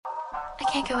I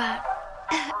can't go out.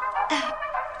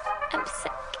 I'm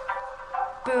sick.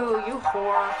 Boo, you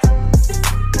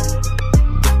whore.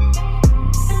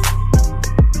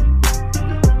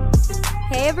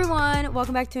 Hey everyone,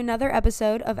 welcome back to another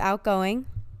episode of Outgoing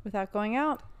Without Going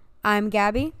Out. I'm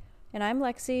Gabby. And I'm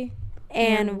Lexi.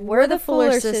 And we're the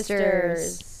Fuller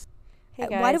Sisters. Hey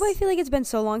guys. Why do I feel like it's been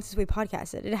so long since we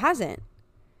podcasted? It hasn't.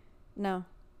 No.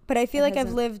 But I feel It like I've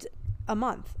hasn't. lived a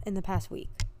month in the past week.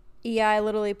 Yeah, I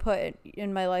literally put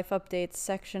in my life updates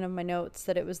section of my notes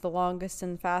that it was the longest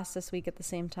and fastest week at the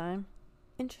same time.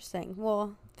 Interesting.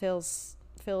 Well,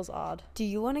 Feels odd. do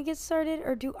you want to get started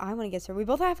or do I want to get started? We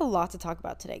both have a lot to talk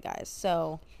about today, guys.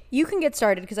 So, You can get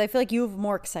started because I feel like you have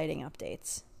more exciting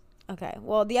updates. okay.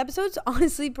 Well, the episode's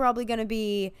honestly probably going to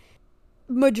be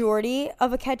majority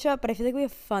of a catch up, but I feel like we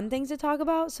have fun things to talk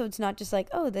about. So it's not just like,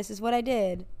 oh, this is what I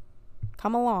did.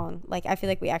 Come along. Like, I feel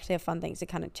like we actually have fun things to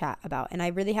kind of chat about. And I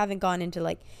really haven't gone into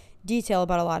like detail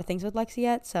about a lot of things with Lexi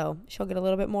yet. So she'll get a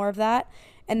little bit more of that.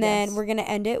 And then Yes. we're going to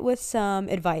end it with some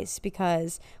advice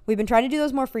because we've been trying to do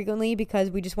those more frequently because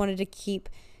we just wanted to keep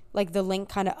like the link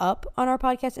kind of up on our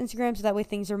podcast Instagram. So that way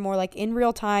things are more like in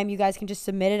real time. You guys can just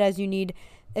submit it as you need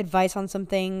advice on some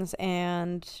things.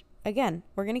 And again,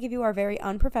 we're going to give you our very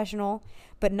unprofessional,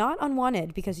 but not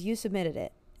unwanted because you submitted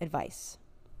it, advice.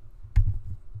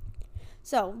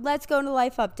 So let's go into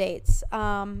life updates.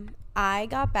 I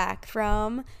got back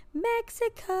from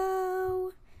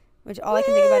Mexico, which all I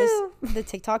can think about is the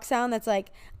TikTok sound that's like,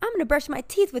 I'm going to brush my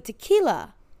teeth with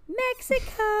tequila.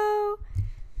 Mexico.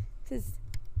 'Cause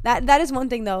that is one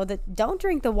thing, though, that don't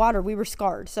drink the water. We were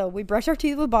scarred. So we brush our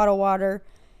teeth with bottled water.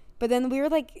 But then we were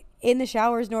like in the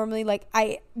showers normally. Like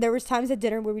there was times at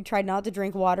dinner where we tried not to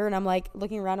drink water. And I'm like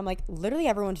looking around. I'm like, literally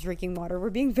everyone's drinking water.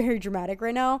 We're being very dramatic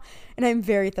right now. And I'm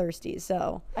very thirsty.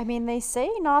 So I mean, they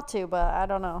say not to, but I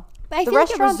don't know. But I The feel like at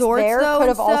restaurants resorts, there though, could and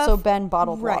have also stuff- been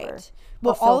bottled right. water.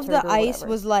 Well, or all of the filtered or ice whatever.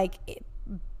 was like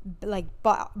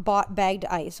bought bagged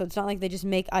ice. So it's not like they just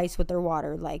make ice with their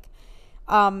water. Like,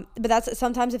 but that's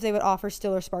sometimes if they would offer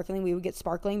still or sparkling, we would get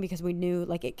sparkling because we knew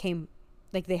like it came,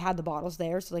 like they had the bottles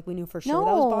there. So like we knew for sure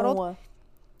that was bottled.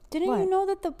 Didn't What? you know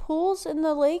that the pools and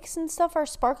the lakes and stuff are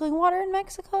sparkling water in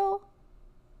Mexico?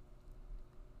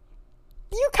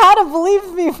 You kind of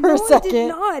believed me for No, a second. I did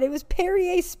not. It was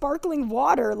Perrier sparkling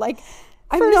water. Like,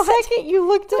 For a second, you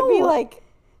looked at me No. like,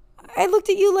 I looked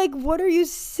at you like, what are you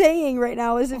saying right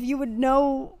now? As if you would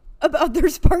know about their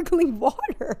sparkling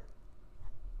water.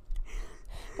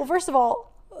 well, first of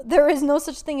all, there is no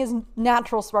such thing as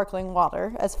natural sparkling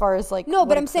water as far as like. No, what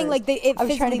but I'm saying occurs. like it I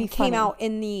was trying to physically be came funny. out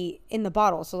in the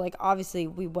bottle. So like obviously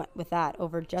we went with that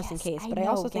over just in Yes, case. But I know,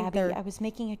 also think Gabby, I was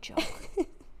making a joke.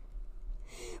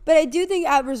 but I do think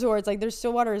at resorts like their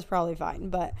still water is probably fine.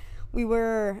 But we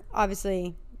were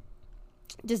obviously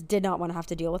just did not want to have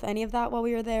to deal with any of that while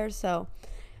we were there. So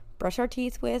brush our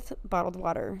teeth with bottled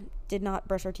water. Did not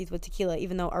brush our teeth with tequila,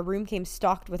 even though our room came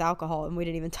stocked with alcohol and we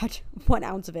didn't even touch 1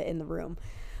 ounce of it in the room.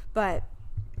 But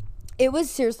it was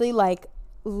seriously like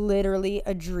literally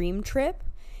a dream trip.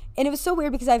 And it was so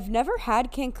weird because I've never had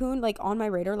Cancun like on my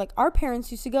radar. Like our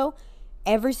parents used to go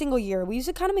every single year. We used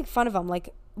to kind of make fun of them. Like,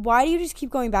 why do you just keep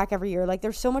going back every year? Like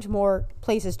there's so much more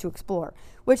places to explore,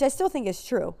 which I still think is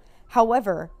true.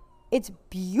 However, it's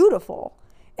beautiful.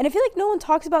 And I feel like no one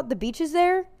talks about the beaches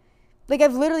there. Like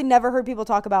I've literally never heard people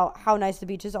talk about how nice the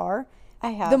beaches are. I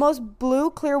have The most blue,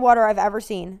 clear water I've ever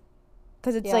seen.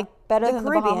 Because it's Yeah. like Better than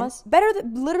the Bahamas?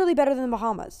 Literally better than the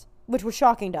Bahamas, which was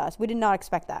shocking to us. We did not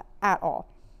expect that at all.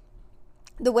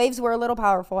 The waves were a little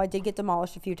powerful. I did get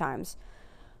demolished a few times.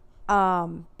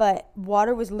 But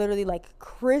water was literally like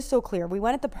crystal clear. We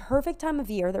went at the perfect time of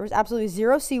year. There was absolutely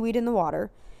zero seaweed in the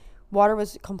water. Water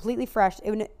was completely fresh.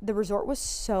 The resort was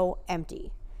so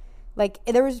empty. Like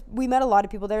we met a lot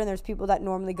of people there, and there's people that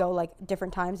normally go like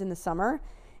different times in the summer.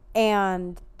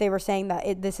 And they were saying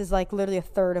that this is like literally a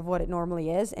third of what it normally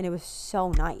is. And it was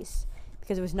so nice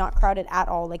because it was not crowded at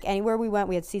all. Like anywhere we went,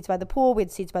 we had seats by the pool. We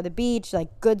had seats by the beach,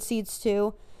 like good seats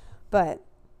too. But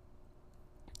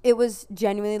it was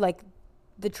genuinely like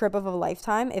the trip of a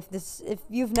lifetime. If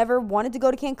you've never wanted to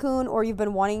go to Cancun or you've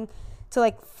been wanting to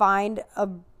like find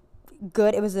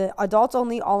it was an adults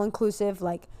only, all inclusive,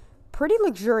 like pretty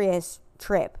luxurious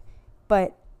trip.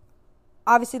 But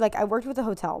obviously like I worked with a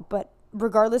hotel, but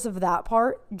regardless of that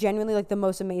part, genuinely like the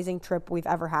most amazing trip we've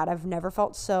ever had. I've never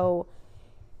felt so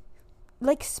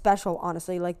like special,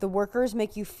 honestly. Like the workers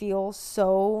make you feel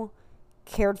so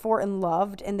cared for and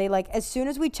loved, and they like as soon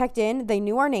as we checked in, they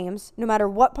knew our names no matter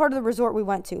what part of the resort we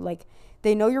went to. Like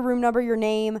they know your room number, your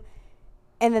name.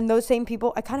 And then those same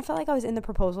people, I kind of felt like I was in The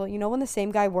Proposal. You know when the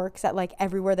same guy works at like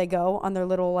everywhere they go on their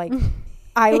little like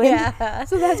island. Yeah.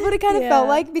 So that's what it kind of felt Yeah.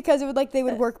 like, because it would like they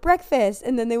would work breakfast,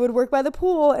 and then they would work by the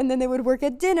pool, and then they would work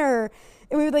at dinner,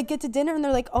 and we would like get to dinner, and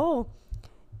they're like, oh,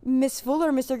 Miss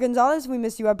Fuller, Mr. Gonzalez, we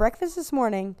missed you at breakfast this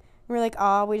morning. And we're like,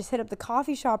 oh, we just hit up the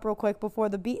coffee shop real quick before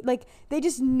the beat. Like, they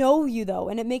just know you, though,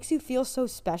 and it makes you feel so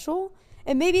special.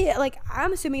 And maybe, like,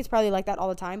 I'm assuming it's probably like that all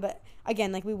the time, but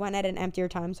again, like, we went at an emptier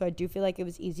time, so I do feel like it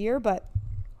was easier. But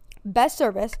best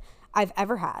service I've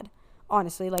ever had,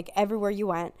 honestly, like, everywhere you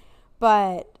went.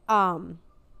 But I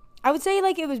would say,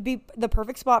 like, it would be the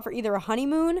perfect spot for either a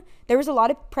honeymoon. There was a lot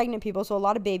of pregnant people, so a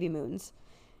lot of baby moons.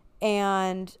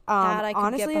 And That I could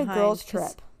honestly, get a behind, girl's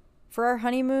 'cause trip. for our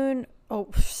honeymoon,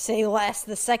 say less.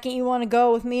 The second you want to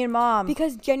go with me and mom.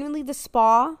 Because genuinely, the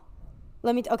spa,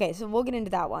 okay, so we'll get into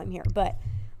that while I'm here. But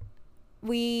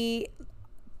we,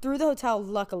 through the hotel,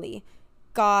 luckily,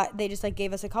 they just like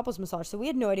gave us a couples massage. So we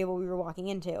had no idea what we were walking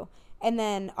into. And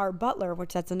then our butler,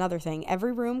 which that's another thing.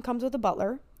 Every room comes with a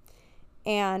butler.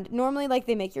 And normally, like,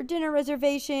 they make your dinner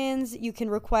reservations. You can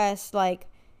request, like,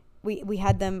 we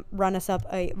had them run us up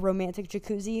a romantic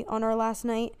jacuzzi on our last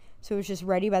night. So it was just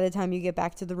ready by the time you get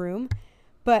back to the room.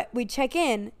 But we check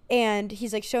in, and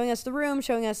he's, like, showing us the room,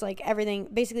 showing us, like, everything,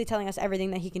 basically telling us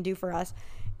everything that he can do for us.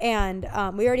 And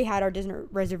we already had our dinner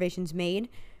reservations made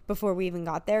before we even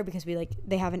got there, because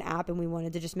they have an app, and we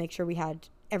wanted to just make sure we had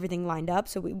everything lined up.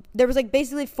 So there was, like,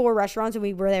 basically 4 restaurants, and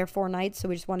we were there 4 nights, so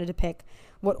we just wanted to pick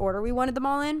what order we wanted them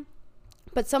all in.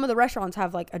 But some of the restaurants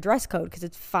have, like, a dress code because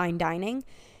it's fine dining.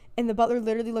 And the butler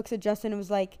literally looks at Justin and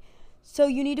was like, so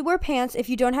you need to wear pants. If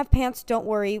you don't have pants, don't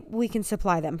worry. We can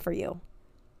supply them for you.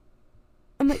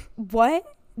 I'm like, what?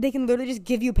 They can literally just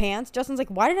give you pants? Justin's like,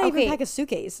 why did I even pack a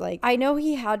suitcase? Like, I know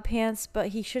he had pants, but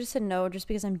he should have said no, just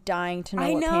because I'm dying to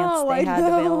know what pants they had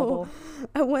available.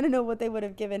 I want to know what they would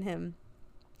have given him.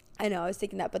 I know, I was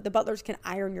thinking that. But the butlers can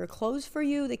iron your clothes for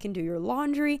you. They can do your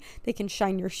laundry. They can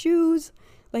shine your shoes.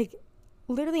 Like,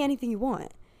 literally anything you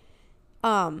want.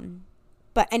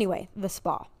 But anyway, the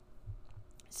spa.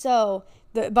 So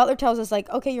the butler tells us, like,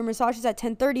 okay, your massage is at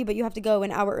 10:30, but you have to go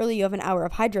an hour early. You have an hour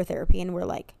of hydrotherapy. And we're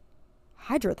like,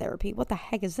 hydrotherapy? What the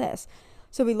heck is this?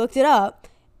 So we looked it up,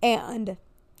 and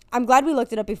I'm glad we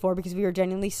looked it up before, because we were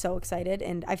genuinely so excited,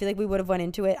 and I feel like we would have went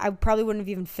into it. I probably wouldn't have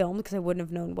even filmed because I wouldn't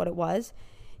have known what it was.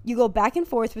 You go back and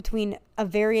forth between a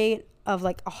variant of,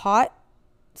 like, a hot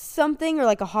something, or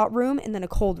like a hot room, and then a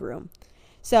cold room.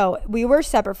 So we were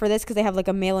separate for this because they have, like,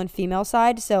 a male and female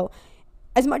side. So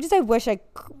as much as I wish I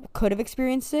could have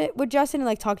experienced it with Justin and,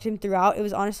 like, talked to him throughout, it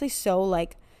was honestly so,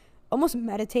 like, almost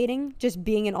meditating, just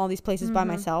being in all these places by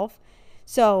myself.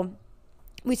 So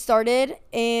we started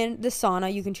in the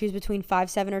sauna. You can choose between 5,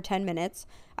 7, or 10 minutes.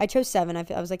 I chose 7. I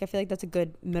was like, I feel like that's a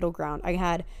good middle ground. I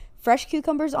had fresh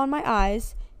cucumbers on my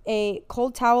eyes, a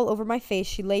cold towel over my face.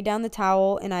 She laid down the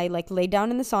towel, and I, like, laid down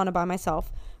in the sauna by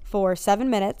myself for 7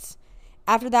 minutes.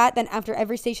 After that, then after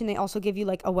every station, they also give you,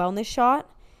 like, a wellness shot.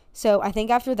 So I think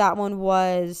after that one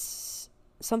was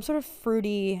some sort of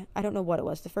fruity, I don't know what it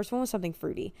was. The first one was something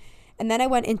fruity. And then I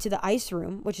went into the ice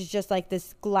room, which is just like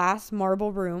this glass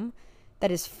marble room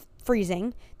that is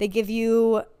freezing. They give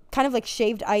you kind of like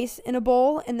shaved ice in a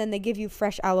bowl, and then they give you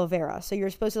fresh aloe vera. So you're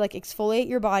supposed to, like, exfoliate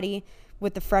your body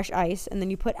with the fresh ice, and then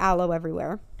you put aloe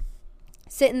everywhere.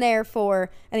 Sitting there for,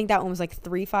 I think that one was like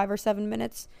 3, 5, or 7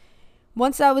 minutes.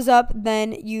 Once that was up,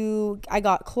 then I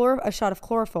got a shot of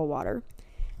chlorophyll water.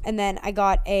 And then I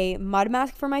got a mud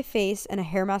mask for my face and a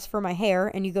hair mask for my hair,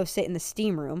 and you go sit in the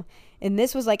steam room. And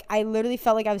this was like, I literally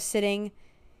felt like I was sitting,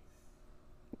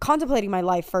 contemplating my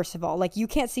life, first of all. Like, you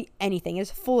can't see anything. It's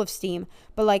full of steam.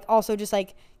 But, like, also just,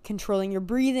 like, controlling your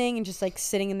breathing and just, like,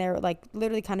 sitting in there, like,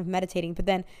 literally kind of meditating. But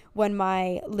then when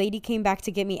my lady came back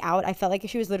to get me out, I felt like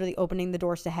she was literally opening the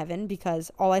doors to heaven,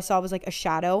 because all I saw was, like, a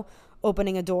shadow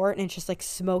opening a door, and it's just, like,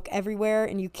 smoke everywhere,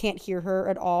 and you can't hear her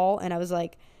at all. And I was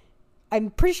like, I'm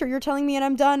pretty sure you're telling me and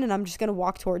I'm done, and I'm just going to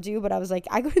walk towards you. But I was like,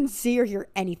 I couldn't see or hear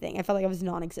anything. I felt like I was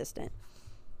non-existent.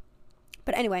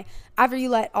 But anyway, after you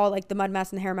let all, like, the mud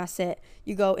mask and the hair mask sit,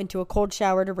 you go into a cold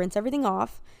shower to rinse everything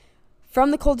off.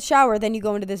 From the cold shower, then you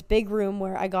go into this big room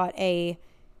where I got a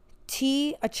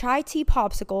chai tea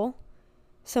popsicle,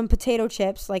 some potato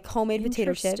chips, like homemade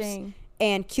potato chips,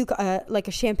 and like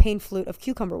a champagne flute of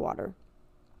cucumber water.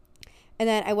 And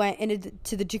then I went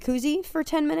into the jacuzzi for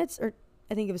 10 minutes, or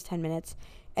I think it was 10 minutes.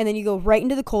 And then you go right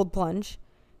into the cold plunge,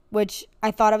 which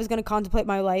I thought I was going to contemplate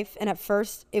my life. And at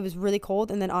first it was really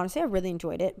cold. And then honestly, I really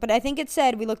enjoyed it. But I think it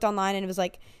said, we looked online, and it was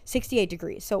like 68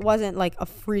 degrees. So it wasn't like a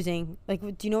freezing. Like,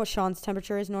 do you know what Sean's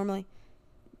temperature is normally?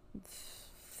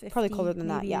 50, probably colder than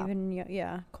that. Yeah.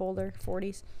 Even, colder,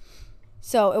 40s.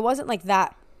 So it wasn't like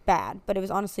that bad, but it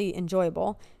was honestly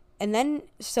enjoyable. And then,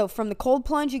 so from the cold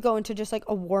plunge, you go into just like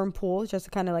a warm pool, just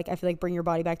to kind of like, I feel like bring your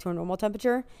body back to a normal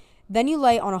temperature. Then you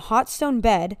lay on a hot stone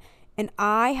bed, and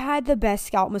I had the best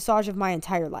scalp massage of my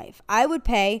entire life. I would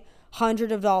pay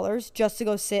hundreds of dollars just to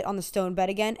go sit on the stone bed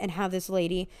again and have this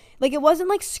lady, like, it wasn't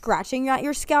like scratching at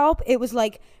your scalp. It was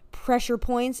like pressure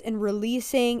points and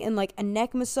releasing and like a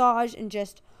neck massage and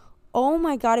just, oh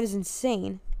my God, it was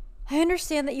insane. I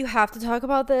understand that you have to talk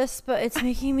about this, but it's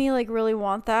making me like really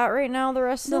want that right now the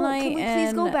rest of the night. Can we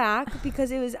please go back?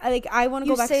 Because it was like, I want to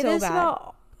go back so bad. You say this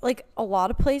about like a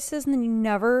lot of places, and then you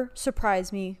never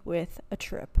surprise me with a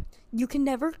trip. You can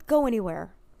never go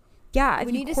anywhere. Yeah,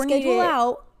 we need to schedule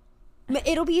out.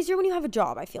 It'll be easier when you have a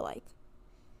job, I feel like.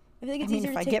 I feel like it's easier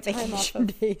if to I take get time vacation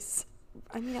off days.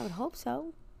 I mean, I would hope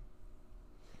so.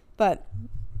 But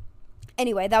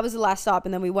anyway, that was the last stop,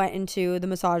 and then we went into the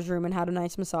massage room and had a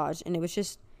nice massage, and it was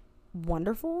just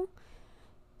wonderful.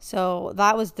 So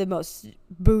that was the most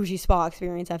bougie spa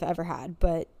experience I've ever had,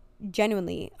 but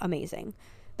genuinely amazing.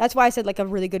 That's why I said like a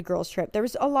really good girls trip. There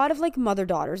was a lot of like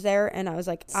mother-daughters there, and I was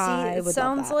like, I would love that.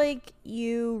 Sounds like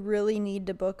you really need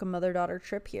to book a mother-daughter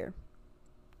trip here.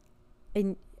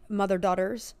 And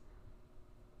mother-daughters?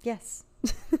 Yes.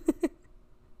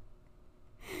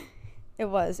 It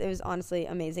was honestly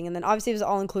amazing. And then obviously it was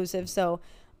all inclusive. So,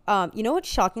 you know what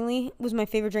shockingly was my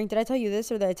favorite drink? Did I tell you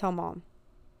this or did I tell Mom?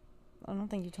 I don't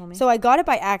think you told me. So I got it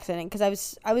by accident because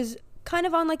I was kind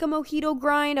of on like a mojito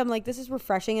grind. I'm like, this is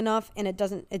refreshing enough, and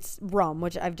it's rum,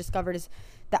 which I've discovered is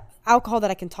the alcohol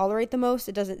that I can tolerate the most.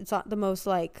 It's not the most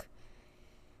like,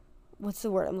 what's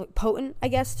the word? I'm like potent, I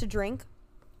guess, to drink.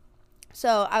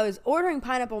 So I was ordering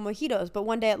pineapple mojitos, but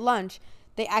one day at lunch,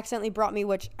 they accidentally brought me,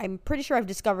 which I'm pretty sure I've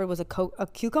discovered was a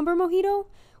cucumber mojito,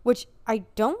 which I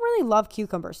don't really love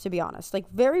cucumbers, to be honest. Like,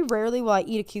 very rarely will I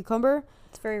eat a cucumber.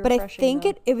 It's very refreshing. But I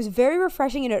think it was very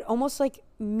refreshing, and it almost, like,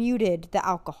 muted the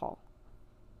alcohol.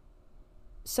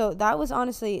 So that was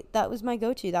my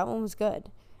go-to. That one was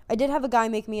good. I did have a guy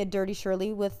make me a dirty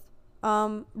Shirley with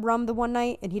rum the one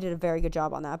night, and he did a very good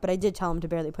job on that. But I did tell him to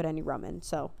barely put any rum in,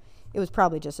 so it was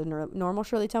probably just a normal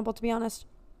Shirley Temple, to be honest.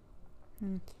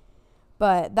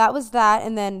 But that was that.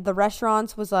 And then the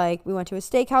restaurants was like, we went to a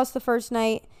steakhouse the first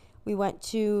night. We went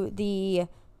to the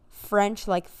French,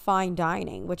 like, fine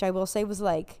dining, which I will say was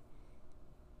like,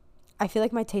 I feel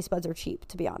like my taste buds are cheap,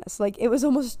 to be honest. Like, it was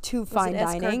almost too fine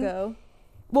dining. Escargot?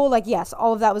 Well, like, yes,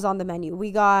 all of that was on the menu.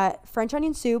 We got French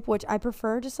onion soup, which I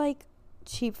prefer just like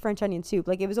cheap French onion soup.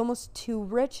 Like, it was almost too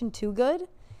rich and too good.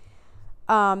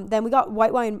 Then we got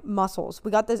white wine mussels.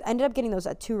 We got those, ended up getting those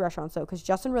at 2 restaurants though, because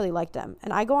Justin really liked them.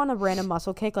 And I go on a random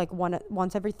mussel kick like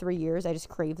once every 3 years. I just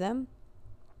crave them.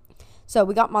 So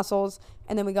we got mussels,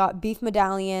 and then we got beef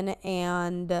medallion,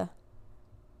 and I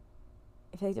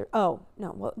feel like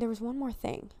there was one more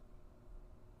thing.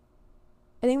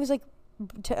 I think it was like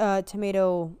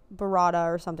tomato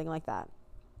burrata or something like that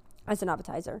as an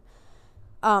appetizer.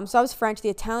 So I was French. The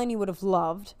Italian you would have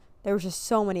loved. There was just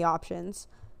so many options.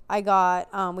 I got,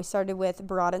 we started with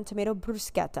burrata and tomato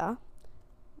bruschetta,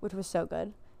 which was so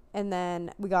good. And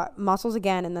then we got mussels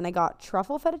again, and then I got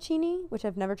truffle fettuccine, which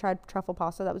I've never tried truffle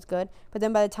pasta. That was good. But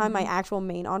then by the time my actual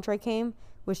main entree came,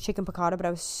 was chicken piccata, but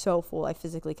I was so full I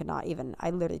physically could not even. I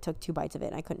literally took 2 bites of it,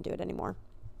 and I couldn't do it anymore.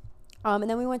 And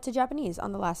then we went to Japanese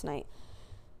on the last night.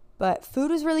 But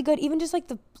food was really good. Even just like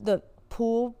the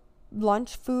pool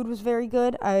lunch food was very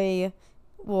good. I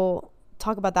will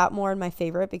talk about that more in my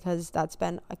favorite, because that's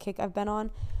been a kick I've been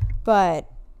on. But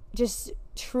just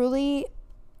truly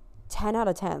 10 out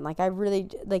of 10. Like, I really,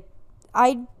 like,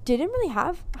 I didn't really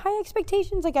have high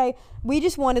expectations. Like, we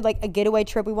just wanted like a getaway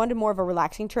trip. We wanted more of a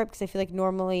relaxing trip, because I feel like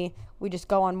normally we just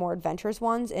go on more adventurous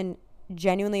ones, and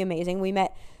genuinely amazing. We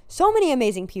met so many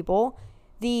amazing people.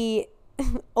 The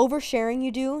oversharing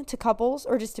you do to couples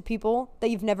or just to people that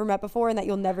you've never met before and that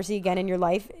you'll never see again in your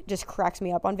life just cracks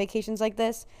me up on vacations like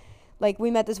this. Like, we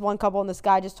met this one couple, and this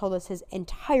guy just told us his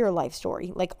entire life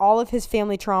story, like all of his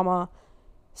family trauma.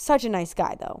 Such a nice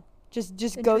guy though.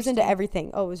 Just goes into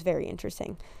everything. Oh, it was very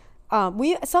interesting.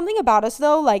 Something about us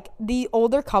though, like the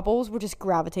older couples were just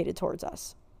gravitated towards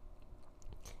us.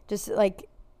 Just like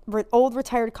old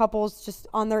retired couples just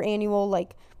on their annual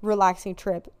like relaxing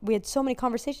trip. We had so many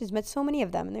conversations, met so many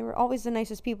of them, and they were always the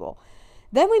nicest people.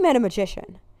 Then we met a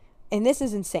magician, and this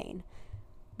is insane.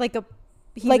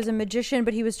 He was a magician,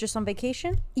 but he was just on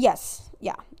vacation? Yes.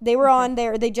 Yeah. They were on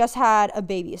there. They just had a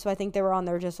baby. So I think they were on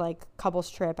their just like couples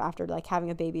trip after like having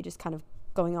a baby, just kind of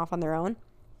going off on their own.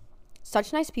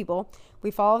 Such nice people.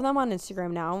 We follow them on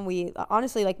Instagram now. And we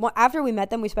honestly, like, after we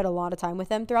met them, we spent a lot of time with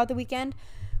them throughout the weekend.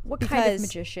 What kind of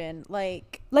magician?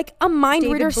 Like a mind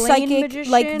David reader, Blaine psychic,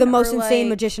 magician, like the most insane like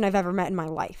magician I've ever met in my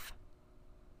life.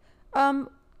 Do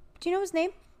you know his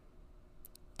name?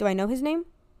 Do I know his name?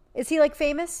 Is he like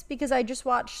famous? Because I just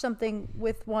watched something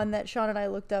with one that Sean and I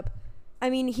looked up. I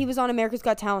mean, he was on America's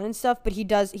Got Talent and stuff, but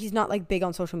he's not like big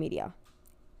on social media.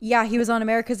 Yeah, he was on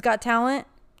America's Got Talent.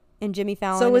 And Jimmy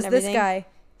Fallon. So was and this everything. guy.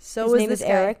 So his was name this is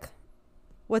guy. Eric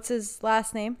What's his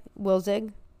last name?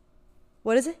 Wilzig.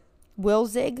 What is it?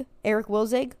 Wilzig. Eric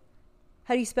Wilzig.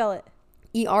 How do you spell it?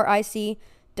 ERICWIL.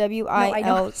 No, I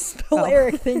know how to spell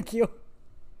Eric. Thank you.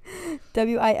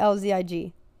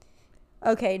 WILZIG.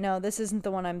 Okay, no, this isn't the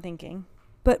one I'm thinking.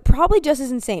 But probably just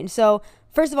as insane. So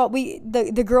first of all,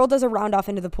 the girl does a round off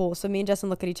into the pool. So me and Justin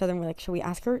look at each other and we're like, should we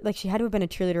ask her? Like, she had to have been a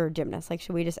cheerleader or a gymnast. Like,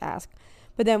 should we just ask?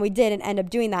 But then we did and end up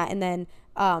doing that. And then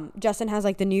Justin has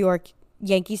like the New York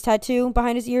Yankees tattoo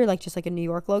behind his ear, like just like a New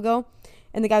York logo.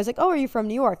 And the guy was like, oh, are you from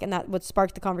New York? And that would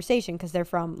spark the conversation because they're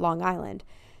from Long Island.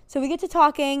 So we get to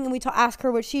talking and we ask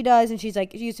her what she does. And she's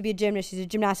like, she used to be a gymnast. She's a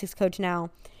gymnastics coach now.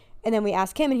 And then we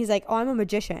ask him and he's like, oh, I'm a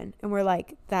magician. And we're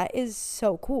like, that is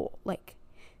so cool. Like,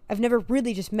 I've never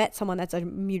really just met someone that's a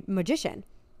magician.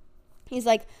 He's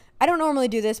like, I don't normally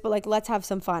do this, but like, let's have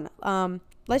some fun.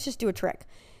 Let's just do a trick.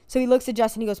 So he looks at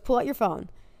Justin. He goes, pull out your phone.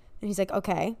 And he's like,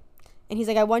 okay. And he's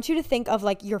like, I want you to think of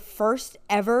like your first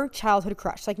ever childhood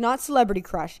crush, like not celebrity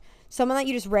crush, someone that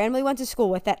you just randomly went to school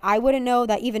with that I wouldn't know,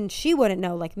 that even she wouldn't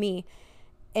know, like me.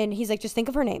 And he's like, just think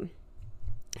of her name.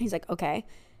 He's like, okay.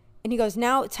 And he goes,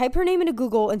 now type her name into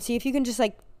Google and see if you can just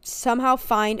like somehow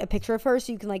find a picture of her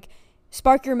so you can like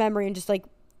spark your memory and just like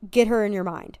get her in your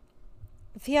mind.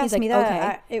 If he asked like, me that,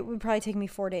 okay. it would probably take me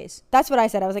 4 days. That's what I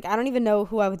said. I was like, I don't even know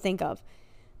who I would think of.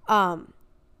 And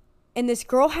this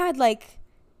girl had like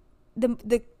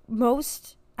the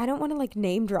most, I don't want to like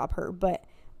name drop her, but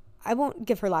I won't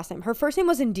give her last name. Her first name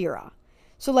was Indira.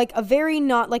 So like a very,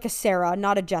 not like a Sarah,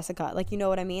 not a Jessica, like, you know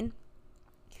what I mean?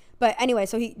 But anyway,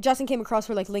 so Justin came across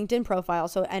her like LinkedIn profile,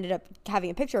 so ended up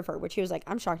having a picture of her, which he was like,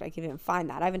 I'm shocked I could even find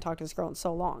that. I haven't talked to this girl in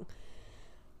so long.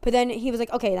 But then he was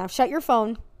like, okay, now shut your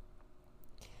phone.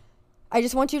 I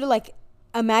just want you to like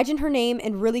imagine her name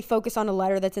and really focus on a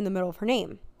letter that's in the middle of her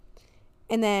name.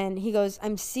 And then he goes,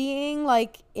 I'm seeing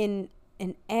like an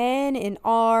N, an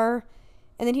R.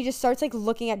 And then he just starts like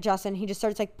looking at Justin. He just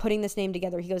starts like putting this name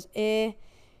together. He goes, in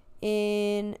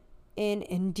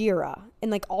Indira.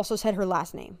 And like also said her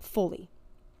last name fully.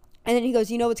 And then he goes,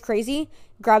 you know what's crazy?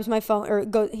 Grabs my phone,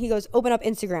 he goes, open up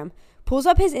Instagram. Pulls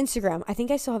up his Instagram. I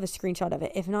think I still have a screenshot of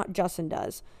it. If not, Justin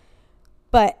does.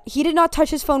 But he did not touch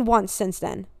his phone once since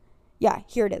then. Yeah,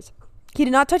 here it is. He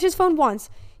did not touch his phone once.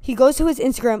 He goes to his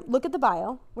Instagram. Look at the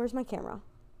bio. Where's my camera?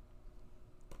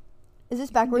 Is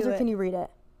this backwards or can you read it?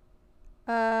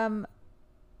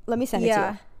 Let me send it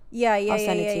to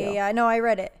you. Yeah. No, I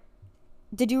read it.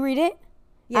 Did you read it?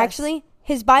 Yes. Actually,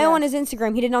 his bio on his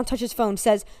Instagram, he did not touch his phone,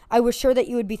 says, I was sure that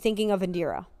you would be thinking of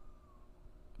Indira.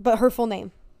 But her full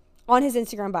name. On his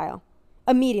Instagram bio.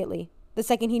 Immediately. The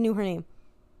second he knew her name.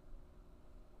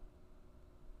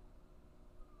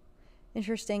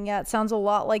 Interesting. Yeah, it sounds a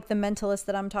lot like The Mentalist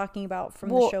that I'm talking about from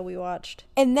the show we watched.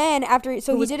 And then after,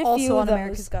 so he did a few of those.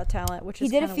 America's Got Talent, which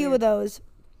is he did a few of those.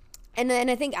 And then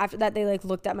I think after that they like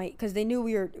looked at my, because they knew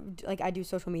we were like, I do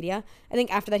social media. I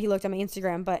think after that he looked at my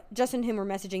Instagram, but Justin and him were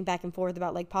messaging back and forth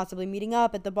about like possibly meeting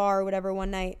up at the bar or whatever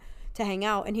one night to hang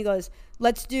out. And he goes,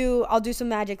 I'll do some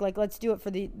magic. Like, let's do it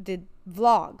for the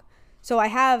vlog. So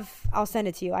I'll send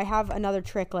it to you. I have another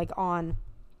trick like on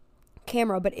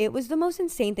camera, but it was the most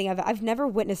insane thing I've never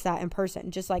witnessed that in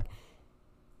person. Just like,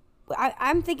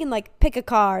 I'm thinking like pick a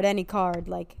card, any card,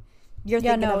 like you're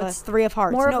thinking of a 3 of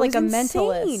hearts. More of like a insane.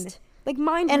 Mentalist. Like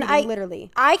mind reading,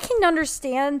 literally. I can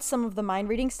understand some of the mind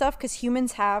reading stuff because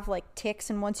humans have like tics,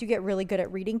 and once you get really good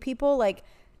at reading people, like,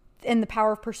 and the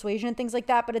power of persuasion and things like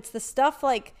that, but it's the stuff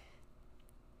like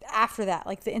after that,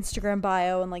 like the Instagram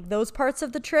bio and like those parts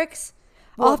of the tricks.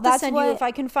 Well, I'll have to send you if I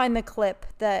can find the clip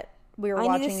that we were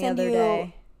watching the other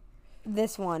day.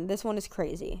 This one is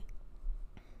crazy.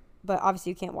 But obviously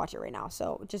you can't watch it right now,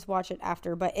 so just watch it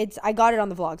after. But I got it on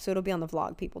the vlog, so it'll be on the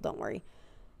vlog, people, don't worry.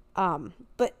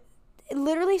 But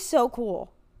literally so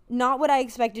cool. Not what I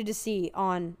expected to see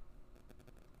on,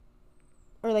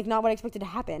 or like not what I expected to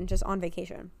happen just on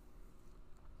vacation.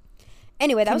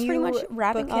 Anyway, that was pretty much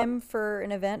wrapping up. Him for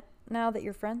an event now that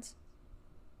you're friends?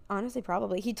 Honestly,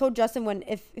 probably. He told Justin when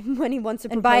he wants to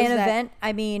propose. And by an event,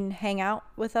 I mean hang out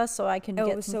with us so I can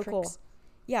get some tricks. Cool.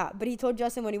 Yeah, but he told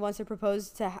Justin when he wants to propose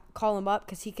to call him up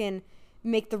because he can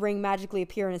make the ring magically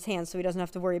appear in his hand so he doesn't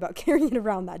have to worry about carrying it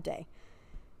around that day.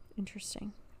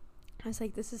 Interesting. I was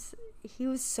like, he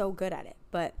was so good at it.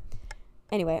 But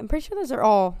anyway, I'm pretty sure those are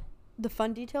all the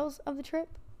fun details of the trip.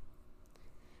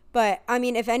 But, I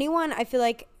mean, if anyone, I feel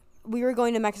like we were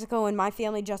going to Mexico, and my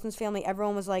family, Justin's family,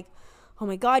 everyone was like, oh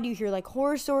my God, you hear like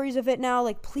horror stories of it now.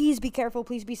 Like, please be careful.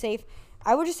 Please be safe.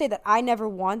 I would just say that I never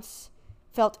once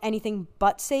felt anything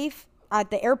but safe at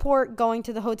the airport, going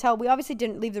to the hotel. We obviously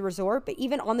didn't leave the resort, but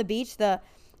even on the beach, the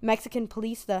Mexican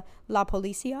police, the La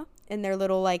Policia, in their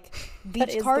little like beach That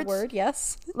is carts, the word,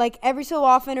 yes. like every so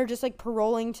often are just like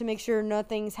paroling to make sure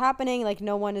nothing's happening, like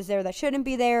no one is there that shouldn't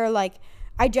be there. Like,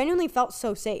 I genuinely felt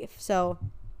so safe. So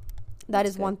that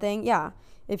is one thing. Yeah,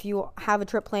 if you have a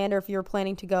trip planned, or if you're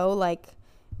planning to go, like,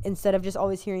 instead of just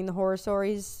always hearing the horror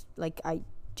stories, like, I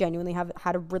genuinely have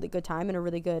had a really good time and a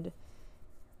really good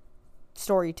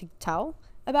story to tell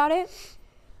about it.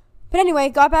 But anyway,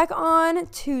 got back on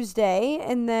Tuesday,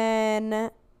 and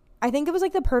then I think it was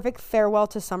like the perfect farewell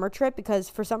to summer trip, because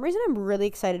for some reason I'm really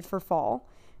excited for fall.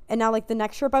 And now, like, the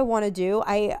next trip I want to do,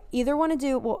 I either want to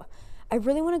do, well, I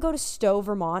really want to go to Stowe,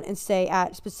 Vermont, and stay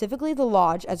at specifically the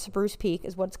Lodge at Spruce Peak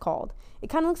is what it's called. It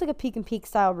kind of looks like a Peak and Peak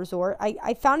style resort.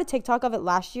 I found a TikTok of it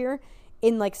last year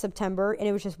in like September, and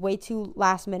it was just way too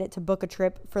last minute to book a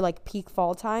trip for like peak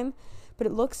fall time, but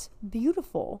it looks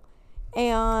beautiful.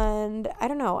 And I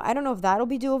don't know if that'll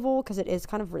be doable, because it is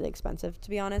kind of really expensive, to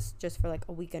be honest, just for like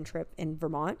a weekend trip in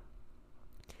Vermont.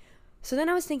 So then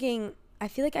I was thinking, I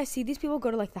feel like I see these people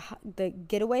go to like the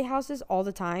getaway houses all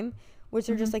the time, which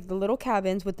are just like the little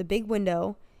cabins with the big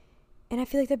window, and I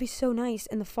feel like that'd be so nice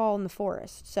in the fall in the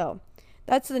forest. So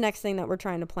that's the next thing that we're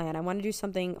trying to plan. I want to do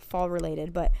something fall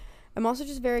related, but I'm also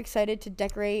just very excited to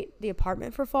decorate the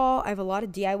apartment for fall. I have a lot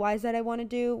of DIYs that I want to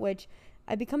do, which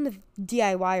I become the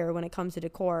DIYer when it comes to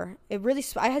decor.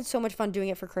 I had so much fun doing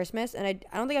it for Christmas, and I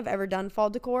don't think I've ever done fall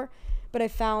decor, but I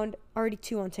found already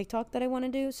 2 on TikTok that I want to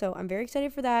do, so I'm very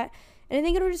excited for that. And I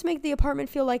think it'll just make the apartment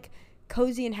feel like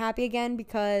cozy and happy again,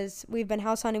 because we've been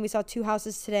house hunting. We saw 2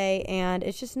 houses today, and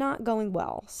it's just not going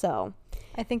well. So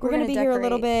I think we're going to be here a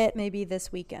little bit. Maybe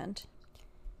this weekend.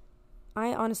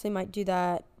 I honestly might do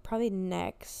that probably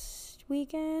next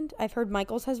weekend. I've heard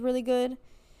Michael's has really good,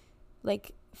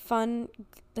 like, fun,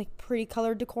 like, pretty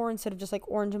colored decor instead of just like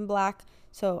orange and black.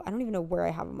 So I don't even know where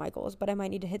I have a Michael's, but I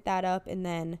might need to hit that up. And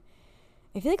then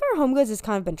I feel like our Home Goods has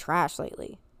kind of been trash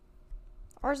lately.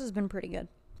 Ours has been pretty good.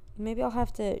 Maybe I'll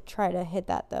have to try to hit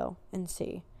that though and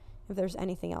see if there's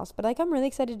anything else. But like, I'm really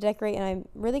excited to decorate, and I'm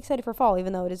really excited for fall,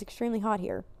 even though it is extremely hot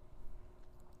here.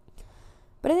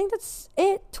 But I think that's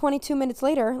it. 22 minutes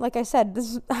later, like I said,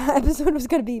 this episode was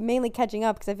going to be mainly catching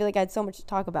up, because I feel like I had so much to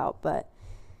talk about. But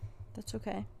that's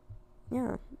okay.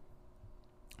 Yeah.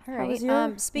 All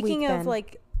right. Speaking of,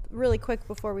 like, really quick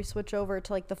before we switch over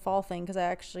to like the fall thing,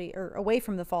 or away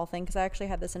from the fall thing, because I actually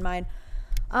had this in mind.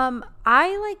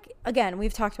 I like, again,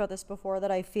 we've talked about this before, that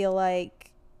I feel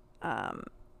like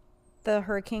the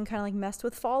hurricane kind of like messed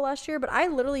with fall last year, but I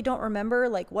literally don't remember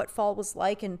like what fall was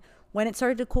like and when it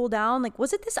started to cool down. Like,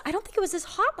 was it this? I don't think it was this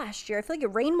hot last year. I feel like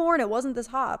it rained more and it wasn't this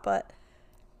hot, but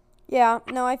yeah,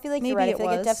 no, I feel like you're right. I feel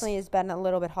like it it definitely has been a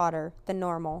little bit hotter than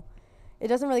normal. It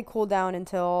doesn't really cool down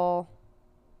until,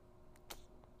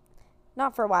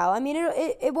 not for a while. I mean,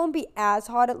 it won't be as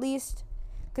hot, at least,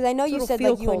 because I know you said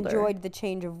like you enjoyed the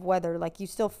change of weather. Like, you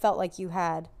still felt like you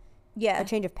had a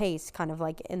change of pace, kind of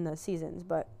like in the seasons.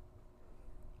 But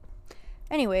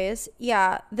anyways,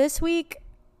 yeah, this week,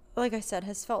 like I said,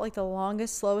 has felt like the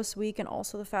longest, slowest week, and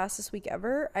also the fastest week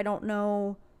ever. I don't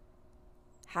know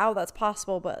how that's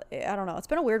possible, but I don't know. It's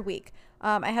been a weird week.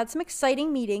 I had some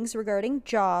exciting meetings regarding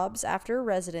jobs after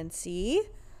residency,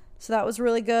 so that was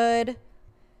really good.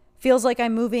 Feels like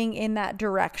I'm moving in that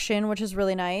direction, which is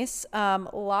really nice.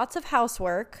 Lots of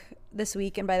housework this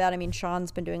week, and by that I mean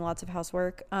Sean's been doing lots of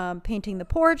housework, painting the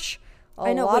porch.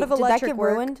 I know. Wait, did that get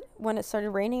ruined when it started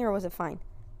raining, or was it fine?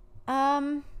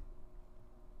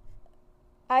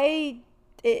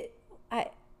 It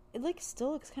like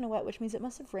still looks kind of wet, which means it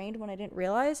must have rained when I didn't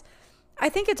realize. I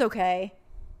think it's okay.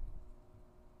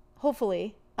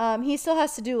 Hopefully. He still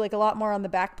has to do like a lot more on the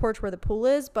back porch where the pool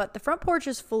is, but the front porch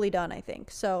is fully done, I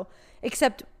think. So,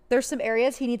 except there's some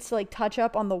areas he needs to like touch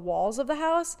up on the walls of the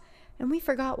house, and we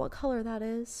forgot what color that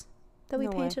is that we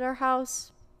painted our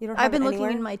house. You don't have I've been it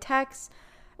looking in my texts.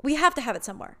 We have to have it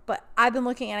somewhere, but I've been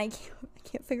looking and I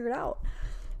can't figure it out.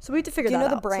 So we have to figure that out. Do you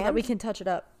know the brand? So that we can touch it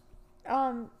up.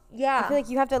 Yeah. I feel like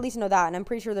you have to at least know that, and I'm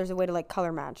pretty sure there's a way to like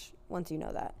color match once you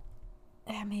know that.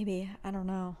 Yeah, maybe. I don't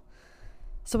know.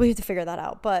 So we have to figure that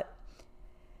out. But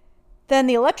then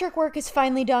the electric work is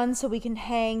finally done, so we can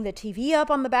hang the TV up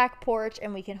on the back porch,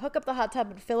 and we can hook up the hot tub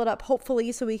and fill it up,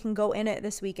 hopefully, so we can go in it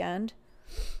this weekend.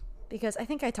 Because I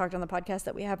think I talked on the podcast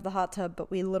that we have the hot tub,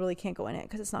 but we literally can't go in it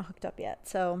because it's not hooked up yet.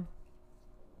 So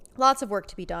lots of work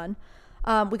to be done.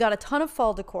 We got a ton of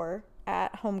fall decor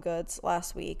at Home Goods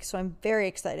last week, so I'm very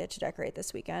excited to decorate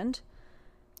this weekend.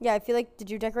 Yeah, I feel like,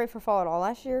 did you decorate for fall at all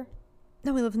last year?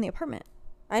 No, we live in the apartment.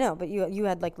 I know, but you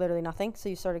had like literally nothing, so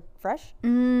you started fresh?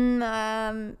 No,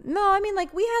 I mean,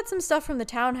 like, we had some stuff from the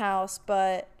townhouse,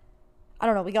 but I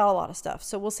don't know. We got a lot of stuff,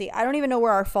 so we'll see. I don't even know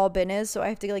where our fall bin is, so I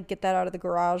have to like get that out of the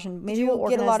garage, and maybe we'll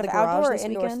get organize a lot the of garage outdoor or this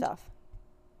indoor weekend. stuff?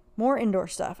 More indoor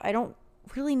stuff. I don't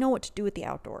really know what to do with the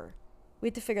outdoor. We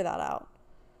have to figure that out.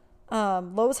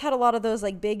 Lowe's had a lot of those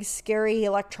like big scary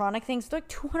electronic things. They're like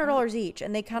 $200 each,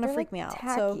 and they kind of freak me out.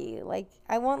 Tacky. So Like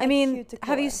I want. Like, I mean, cute decor.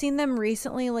 have you seen them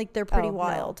recently? Like they're pretty Oh, no.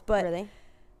 wild, but Really?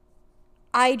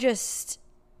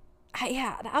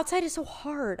 yeah, the outside is so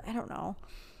hard. I don't know.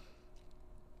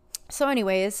 So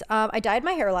anyways, I dyed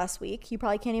my hair last week. You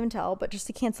probably can't even tell, but just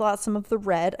to cancel out some of the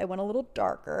red, I went a little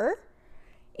darker.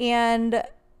 And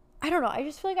I don't know. I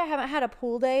just feel like I haven't had a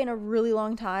pool day in a really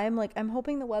long time. Like, I'm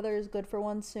hoping the weather is good for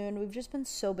one soon. We've just been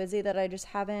so busy that I just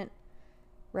haven't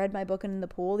read my book in the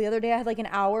pool. The other day, I had like an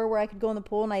hour where I could go in the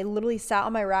pool, and I literally sat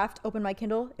on my raft, opened my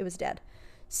Kindle. It was dead.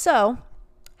 So,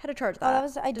 had to charge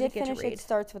that. I did Didn't get to finish read. It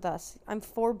Starts With Us. I'm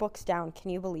 4 books down. Can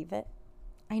you believe it?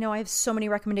 I know. I have so many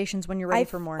recommendations when you're ready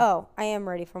for more. Oh, I am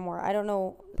ready for more. I don't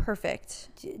know. Perfect.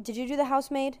 Did you do The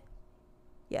Housemaid?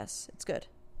 Yes, it's good.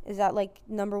 Is that like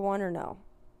number 1 or no?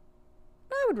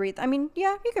 I would read. I mean,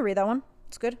 yeah, you can read that one.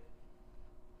 It's good.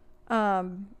 I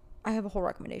have a whole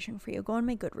recommendation for you. Go on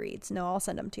my Goodreads. No, I'll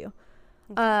send them to you.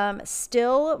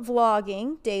 Still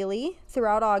vlogging daily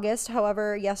throughout August.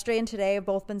 However, yesterday and today have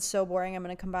both been so boring. I'm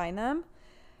going to combine them.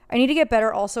 I need to get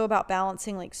better also about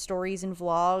balancing like stories and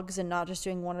vlogs and not just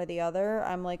doing one or the other.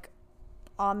 I'm like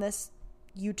on this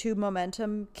YouTube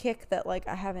momentum kick that like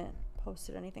I haven't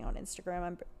posted anything on Instagram.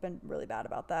 I've been really bad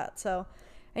about that. So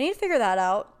I need to figure that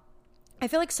out. I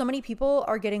feel like so many people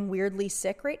are getting weirdly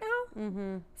sick right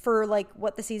now for like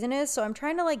what the season is. So I'm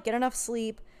trying to like get enough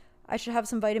sleep. I should have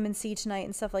some vitamin C tonight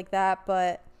and stuff like that.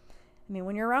 But I mean,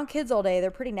 when you're around kids all day,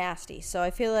 they're pretty nasty. So I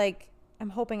feel like I'm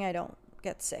hoping I don't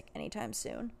get sick anytime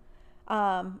soon.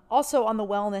 Also on the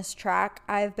wellness track,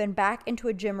 I've been back into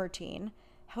a gym routine.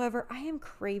 However, I am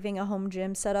craving a home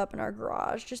gym set up in our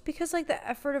garage just because like the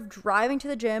effort of driving to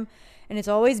the gym and it's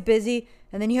always busy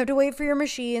and then you have to wait for your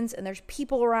machines and there's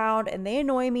people around and they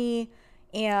annoy me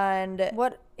and it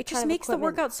just kind of makes the equipment-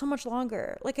 workout so much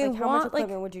longer. Like I Like how much want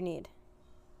equipment like would you need?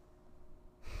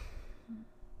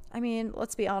 I mean,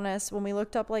 let's be honest, when we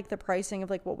looked up like the pricing of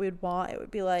like what we would want, it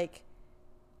would be like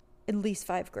at least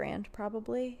 $5,000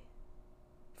 probably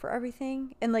for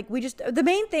everything. And like we just the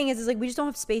main thing is like we just don't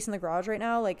have space in the garage right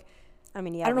now. Like I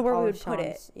mean, yeah. I don't know with where we all would of put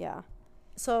it. Sean's- Yeah.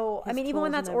 So I His mean, even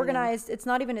when tools that's and everything. organized, it's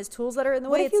not even his tools that are in the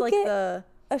What way. if It's you like get the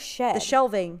A shed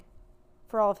shelving.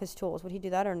 for all of his tools. Would he do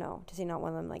that or no? Does he not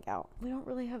want them like out? We don't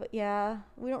really have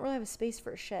a space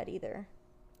for a shed either.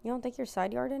 You don't think your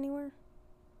side yard anywhere?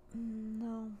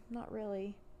 No, not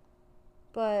really.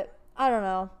 But I don't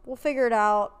know. We'll figure it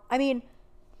out. I mean,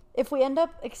 if we end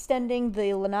up extending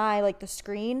the lanai, like the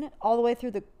screen, all the way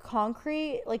through the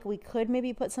concrete, like we could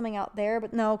maybe put something out there,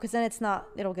 but no, because then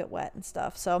it'll get wet and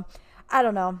stuff. So I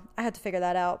don't know. I had to figure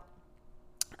that out.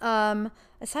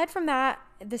 Aside from that,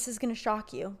 this is going to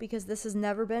shock you because this has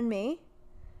never been me.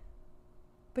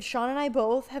 But Sean and I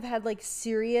both have had like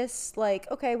serious, like,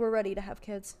 okay, we're ready to have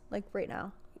kids, like right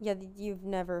now. Yeah, you've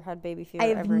never had baby fever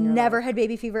I've ever in your never life. had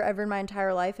baby fever ever in my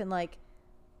entire life. And like,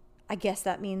 I guess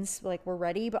that means like we're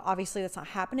ready, but obviously that's not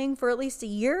happening for at least a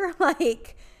year.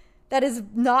 Like that is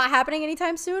not happening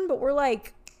anytime soon, but we're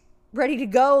like ready to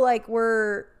go. Like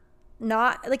we're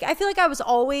not like, I feel like I was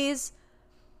always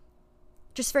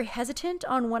just very hesitant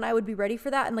on when I would be ready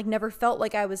for that. And like never felt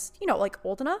like I was, like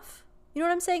old enough. You know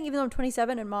what I'm saying? Even though I'm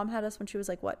 27 and mom had us when she was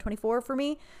like, 24 for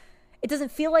me. It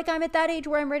doesn't feel like I'm at that age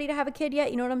where I'm ready to have a kid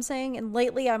yet. You know what I'm saying? And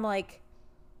lately I'm like,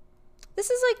 this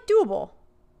is like doable,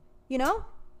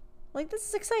 like this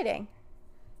is exciting.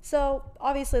 So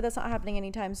obviously that's not happening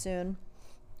anytime soon.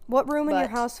 What room in your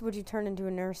But- house would you turn into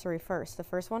a nursery first? The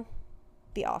first one?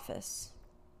 The office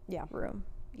Yeah. room.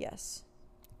 Yes.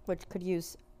 Which could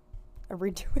use a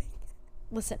redoing.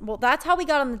 Listen, well, that's how we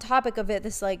got on the topic of it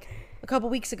this like a couple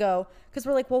weeks ago. Because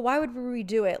we're like, well, why would we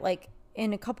redo it? Like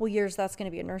in a couple years, that's going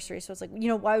to be a nursery. So it's like,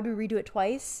 why would we redo it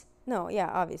twice? No, yeah,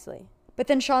 obviously. But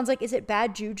then Sean's like, is it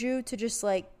bad juju to just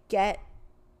like get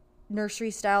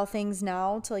nursery style things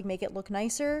now to like make it look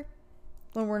nicer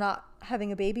when we're not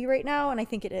having a baby right now? And I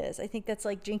think it is. I think that's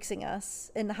like jinxing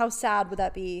us. And how sad would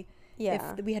that be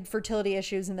Yeah. if we had fertility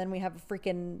issues and then we have a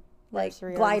freaking like Nursery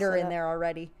already glider set in up. there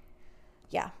already?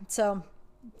 Yeah. So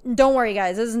Don't worry,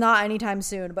 guys. This is not anytime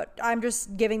soon, but I'm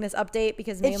just giving this update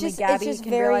because mainly Gabby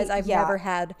can realize I've never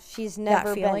had She's never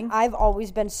that feeling. been. I've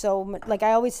always been so, like,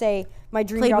 I always say my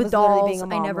dream Played job with is literally dolls. being a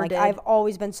I mom. never like, did. I've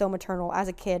always been so maternal as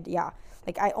a kid. Yeah.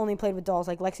 Like, I only played with dolls.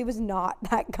 Like, Lexi was not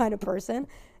that kind of person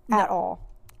at all.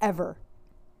 Ever.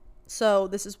 So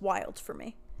this is wild for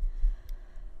me.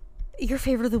 Your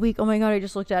favorite of the week. Oh my God, I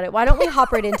just looked at it. Why don't we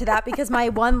hop right into that? Because my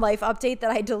one life update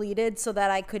that I deleted so that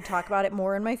I could talk about it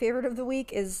more in my favorite of the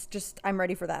week is just, I'm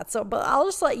ready for that. So, but I'll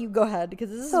just let you go ahead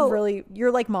because this is really, you're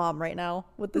like mom right now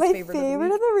with this favorite of the week. My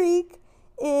favorite of the week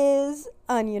is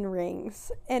onion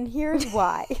rings. And here's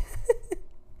why.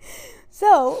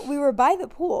 So we were by the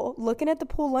pool looking at the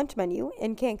pool lunch menu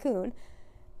in Cancun,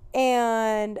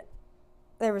 and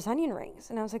there was onion rings.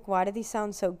 And I was like, why do these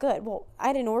sound so good? Well,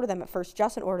 I didn't order them at first.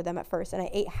 Justin ordered them at first, and I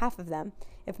ate half of them,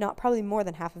 if not probably more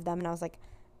than half of them. And I was like,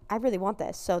 I really want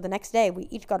this. So the next day, we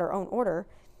each got our own order,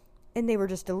 and they were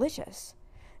just delicious.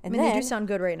 And they do sound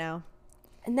good right now.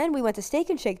 And then we went to Steak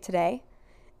and Shake today,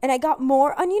 and I got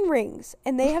more onion rings,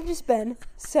 and they have just been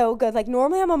so good. Like,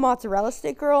 normally I'm a mozzarella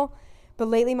stick girl, but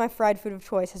lately my fried food of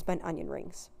choice has been onion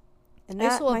rings. And I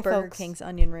used to love my Burger folks, King's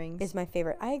onion rings. is my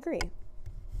favorite. I agree.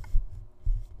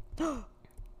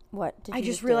 What did I you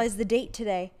just do? realized the date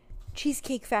today.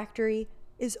 Cheesecake Factory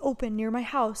is open near my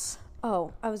house.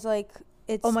 Oh, I was like,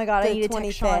 it's Oh my God, I the need to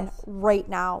text Sean 25th. right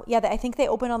now. Yeah, I think they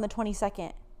open on the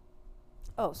 22nd.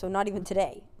 Oh, so not even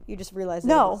today. You just realized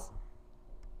No. that it was-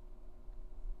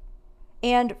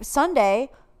 And Sunday,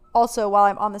 also while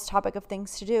I'm on this topic of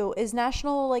things to do, is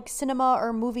National like Cinema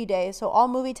or Movie Day. So all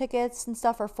movie tickets and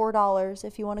stuff are $4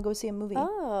 if you want to go see a movie.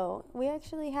 Oh, we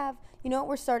actually have, you know what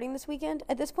we're starting this weekend?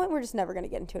 At this point, we're just never going to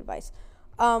get into advice.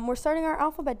 We're starting our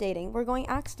alphabet dating. We're going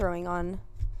axe throwing on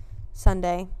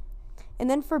Sunday. And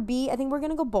then for B, I think we're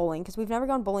going to go bowling because we've never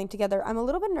gone bowling together. I'm a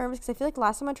little bit nervous because I feel like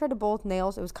last time I tried to bowl with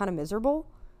nails, it was kind of miserable.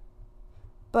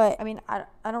 But I mean, I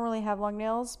don't really have long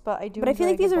nails, but I do. But I feel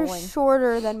like enjoy these are bowling.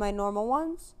 shorter than my normal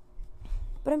ones.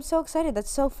 But I'm so excited. That's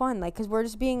so fun. Like, because we're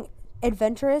just being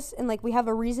adventurous and, like, we have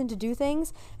a reason to do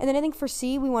things. And then I think for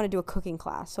C, we want to do a cooking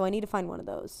class. So I need to find one of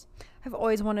those. I've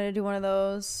always wanted to do one of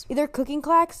those. Either cooking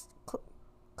class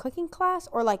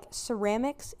or, like,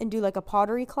 ceramics and do, like, a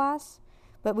pottery class.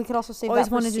 But we could also save Always that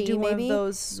for wanted C, to do maybe. one of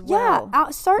those as well. Yeah,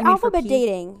 start You mean for alphabet P?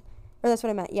 dating. Or that's what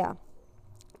I meant, yeah.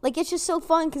 Like, it's just so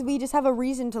fun because we just have a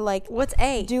reason to, like, What's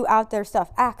A? do out there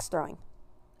stuff. Axe throwing.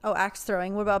 Oh, axe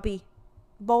throwing. What about B?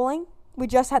 Bowling. We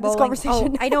just had this Bowling.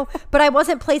 conversation. Oh, I know, but I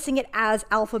wasn't placing it as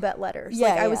alphabet letters. Yeah,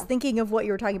 like I was yeah. thinking of what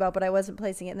you were talking about, but I wasn't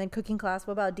placing it. And then cooking class.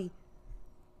 What about D?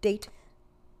 Date.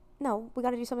 No, we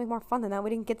got to do something more fun than that. We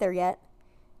didn't get there yet.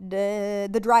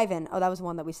 The drive-in. Oh, that was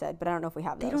one that we said, but I don't know if we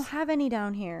have those. They don't have any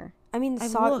down here. I mean,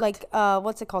 I've like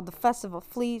what's it called? The festival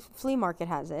flea market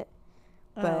has it.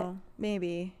 But Oh,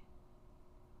 maybe.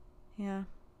 Yeah.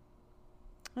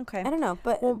 Okay. I don't know,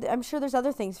 but I'm sure there's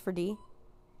other things for D.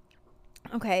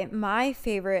 Okay, my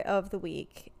favorite of the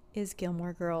week is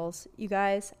Gilmore Girls. You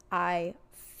guys, I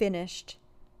finished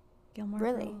Gilmore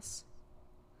Really? Girls.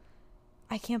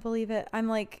 I can't believe it. I'm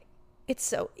like,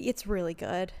 it's really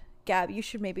good. Gab, you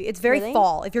should maybe, it's very Really?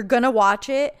 fall. If you're gonna watch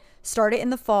it, start it in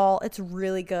the fall. It's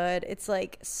really good. It's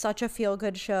like such a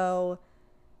feel-good show.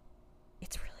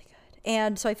 It's really good.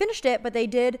 And so I finished it, but they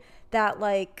did that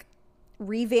like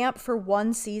revamp for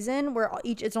one season where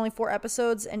it's only 4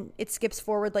 episodes and it skips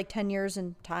forward like 10 years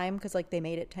in time because like they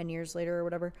made it 10 years later or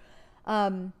whatever.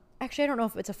 Actually, I don't know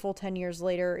if it's a full 10 years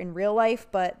later in real life,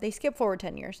 but they skip forward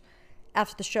 10 years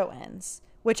after the show ends,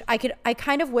 which I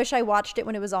kind of wish I watched it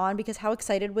when it was on because how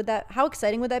exciting would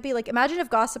that be? Like, imagine if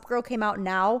Gossip Girl came out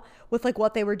now with like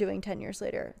what they were doing 10 years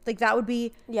later. Like that would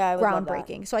be Yeah, I would love that.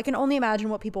 groundbreaking. So I can only imagine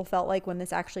what people felt like when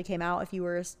this actually came out if you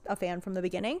were a fan from the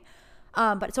beginning.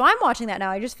 But so I'm watching that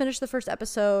now. I just finished the first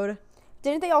episode.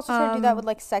 Didn't they also try to do that with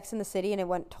like Sex in the City and it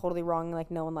went totally wrong and like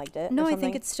no one liked it? No, or I think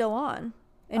something? it's still on.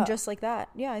 And Oh. just like that.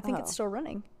 Yeah, I think it's Oh. still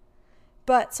running.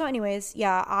 But so anyways,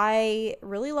 yeah, I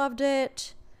really loved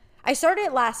it. I started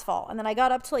it last fall and then I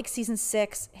got up to like season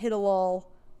 6, hit a lull,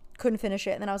 couldn't finish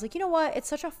it. And then I was like, you know what? It's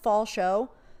such a fall show.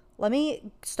 Let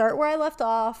me start where I left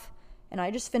off. And I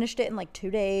just finished it in like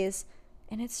 2 days.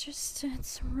 And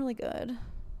it's really good.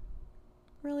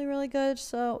 Really, really good.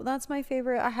 So that's my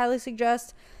favorite. I highly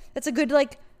suggest. It's a good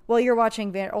like, well, you're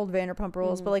watching old Vanderpump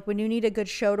Rules, but like when you need a good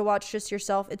show to watch just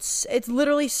yourself, it's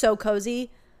literally so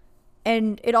cozy.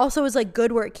 And it also is like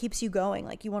good where it keeps you going.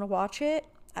 Like you want to watch it.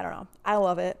 I don't know. I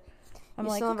love it. I'm You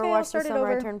like, still never okay, I'll watched The start it Summer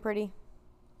I over. Turned Pretty?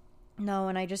 No,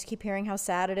 and I just keep hearing how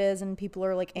sad it is, and people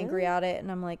are like angry at it,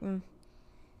 and I'm like,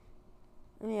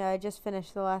 Yeah, I just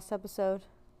finished the last episode.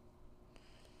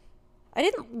 I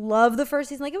didn't love the first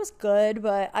season. Like, it was good,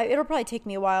 but it'll probably take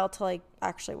me a while to, like,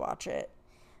 actually watch it.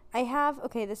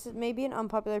 Okay, this is maybe an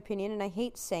unpopular opinion, and I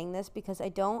hate saying this because I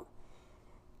don't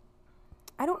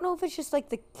know if it's just, like,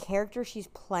 the character she's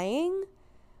playing,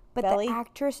 but Belly? the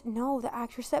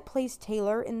actress that plays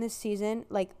Taylor in this season,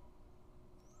 like,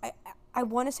 I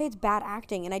want to say it's bad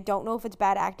acting, and I don't know if it's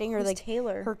bad acting or, Who's like,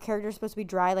 Taylor? her character's supposed to be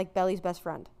dry, like Belly's best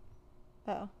friend.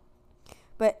 Oh.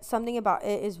 But something about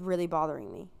it is really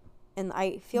bothering me. And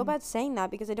I feel bad saying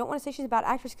that because I don't want to say she's a bad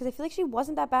actress because I feel like she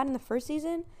wasn't that bad in the first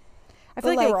season. I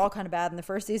feel like they were all kind of bad in the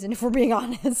first season, if we're being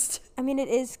honest. I mean, it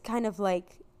is kind of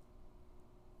like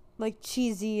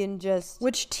cheesy and just...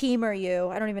 Which team are you?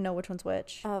 I don't even know which one's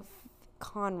which.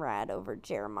 Conrad over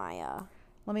Jeremiah.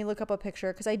 Let me look up a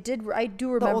picture because I do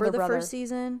remember the brother. first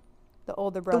season. The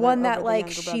older brother. The one that, over the like,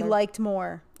 younger she brother. liked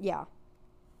more. Yeah.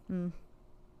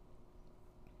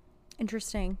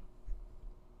 Interesting.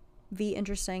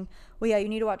 Interesting. Well, yeah, you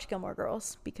need to watch Gilmore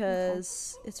Girls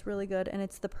because it's really good and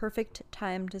it's the perfect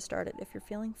time to start it if you're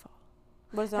feeling fall.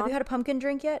 What is it Have on? you had a pumpkin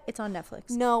drink yet? It's on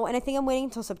Netflix. No, and I think I'm waiting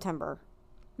until September.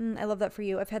 I love that for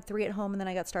you. I've had 3 at home and then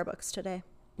I got Starbucks today.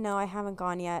 No, I haven't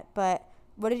gone yet. But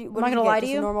what did you? What Am I did gonna you get? lie to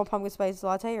Just you? a normal pumpkin spice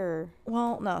latte, or?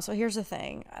 Well, no. So here's the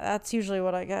thing. That's usually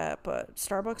what I get, but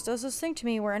Starbucks does this thing to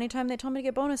me where anytime they tell me to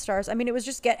get bonus stars, I mean, it was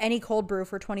just get any cold brew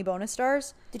for 20 bonus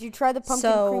stars. Did you try the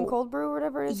pumpkin cream cold brew or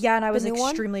whatever it is? Yeah, and I The was new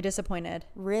one? extremely disappointed.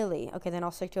 Really? Okay, then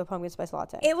I'll stick to a pumpkin spice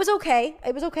latte. It was okay.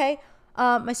 My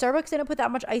Starbucks didn't put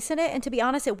that much ice in it, and to be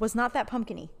honest, it was not that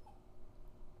pumpkin-y.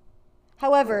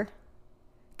 However, Doesn't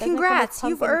it come with congrats,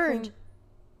 you've pumpkin earned cream?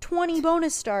 20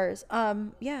 bonus stars.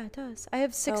 Yeah, it does. I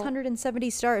have 670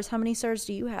 stars. How many stars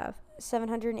do you have?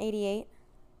 788.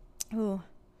 Ooh.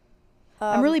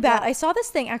 I'm really bad. Yeah. I saw this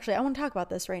thing. Actually, I want to talk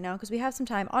about this right now because we have some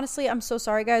time. Honestly, I'm so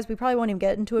sorry, guys. We probably won't even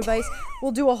get into advice.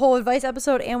 We'll do a whole advice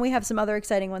episode, and we have some other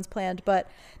exciting ones planned. But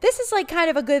this is like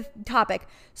kind of a good topic.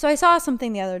 So I saw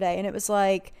something the other day, and it was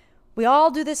like, we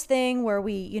all do this thing where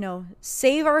we,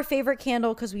 save our favorite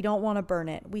candle because we don't want to burn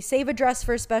it. We save a dress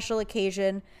for a special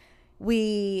occasion.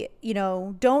 We,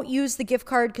 don't use the gift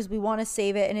card because we want to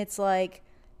save it. And it's like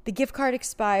the gift card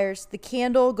expires. The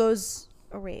candle goes,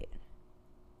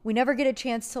 we never get a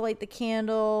chance to light the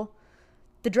candle.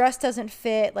 The dress doesn't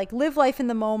fit. Like, live life in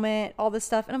the moment, all this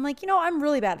stuff. And I'm like, I'm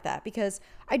really bad at that because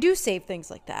I do save things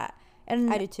like that.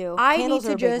 And I do too. I Candles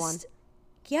need are to a big just, one.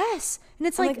 yes. And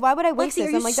it's I'm like, why would I waste Lexi, this? are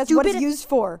I'm you like, that's what it's stupid? used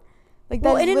for. Like,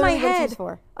 Well, that's and in my literally what it's head, used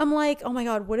for. I'm like, oh my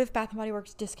God, what if Bath & Body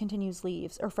Works discontinues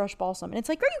leaves or fresh balsam? And it's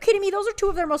like, are you kidding me? Those are 2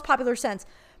 of their most popular scents.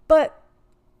 But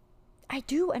I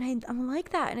do, and I'm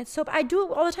like that. And it's so, I do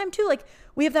it all the time too. Like,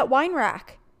 we have that wine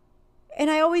rack. And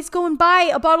I always go and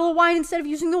buy a bottle of wine instead of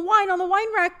using the wine on the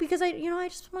wine rack because I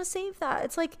just want to save that.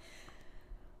 It's like,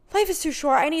 life is too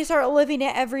short. I need to start living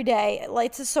it every day.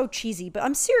 Like, it's so cheesy, but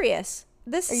I'm serious.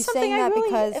 This Are you is something saying I that really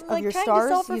because am, of like, your trying to stars?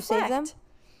 You self-reflect. save them?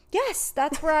 Yes,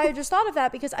 that's where I just thought of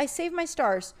that because I save my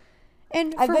stars.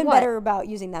 And I've for been what? better about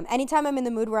using them. Anytime I'm in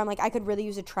the mood where I'm like, I could really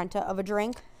use a Trenta of a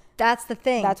drink. That's the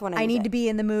thing. That's when I use need it. to be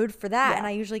in the mood for that, Yeah. and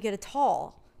I usually get a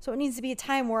tall. So it needs to be a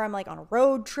time where I'm like on a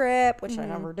road trip, which I Mm-hmm.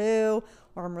 never do,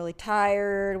 or I'm really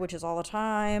tired, which is all the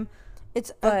time.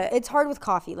 It's But- hard with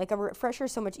coffee. Like, a refresher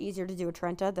is so much easier to do a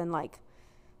Trenta than like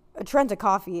a Trenta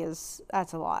coffee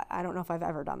that's a lot. I don't know if I've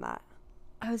ever done that.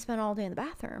 I would spend all day in the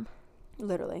bathroom.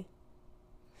 Literally.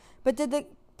 But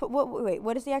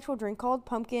what is the actual drink called?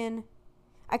 Pumpkin.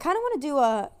 I kind of want to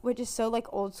do which is so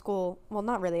like old school. Well,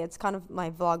 not really. It's kind of my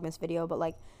Vlogmas video, but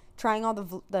like trying all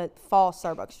the fall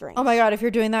Starbucks drinks. Oh my God, if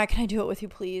you're doing that, can I do it with you,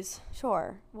 please?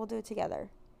 Sure, we'll do it together.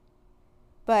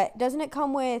 But doesn't it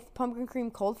come with pumpkin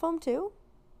cream cold foam too?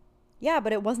 Yeah,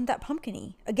 but it wasn't that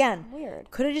pumpkin-y. Again,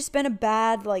 Weird. could have just been a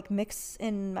bad like mix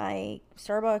in my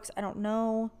Starbucks. I don't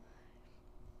know.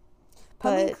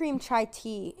 Pumpkin But- cream chai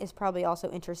tea is probably also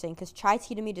interesting because chai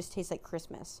tea to me just tastes like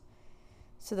Christmas.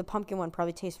 So the pumpkin one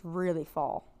probably tastes really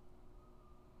fall.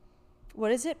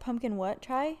 What is it? Pumpkin what?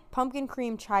 Chai? Pumpkin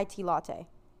cream chai tea latte.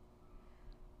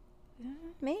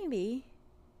 Maybe.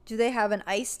 Do they have an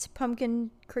iced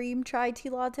pumpkin cream chai tea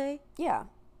latte? Yeah.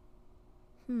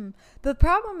 The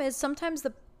problem is sometimes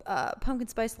the pumpkin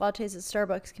spice lattes at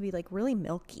Starbucks can be like really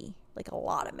milky, like a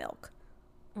lot of milk.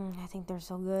 I think they're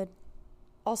so good.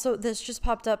 Also, this just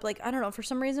popped up. Like, I don't know, for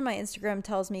some reason my Instagram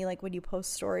tells me like when you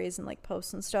post stories and like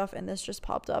posts and stuff, and this just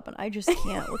popped up, and I just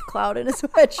can't with Cloud in a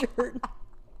sweatshirt.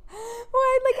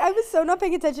 I was so not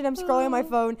paying attention. I'm scrolling on my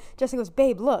phone. Justin goes,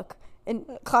 "Babe, look," and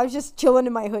Cloud's just chilling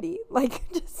in my hoodie.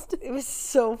 It was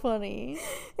so funny.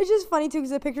 It's just funny too because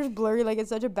the picture's blurry. Like, it's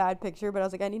such a bad picture. But I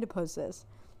was like, I need to post this.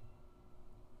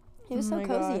 He was Oh so my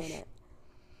cozy gosh. in it.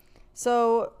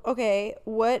 So, okay,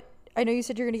 what I know you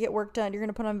said you're gonna get work done. You're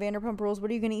gonna put on Vanderpump Rules.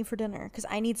 What are you gonna eat for dinner? Because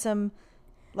I need some,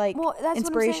 like, Well, that's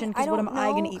inspiration. Because Because what am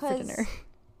I gonna eat for dinner?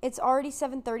 It's already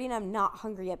 7:30 and I'm not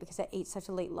hungry yet because I ate such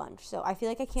a late lunch. So I feel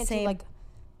like I can't do Same. like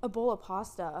a bowl of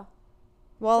pasta.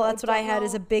 Well, So I that's what I don't had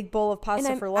is know. a big bowl of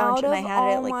pasta I'm for lunch, out and I of had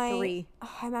it at all like 3.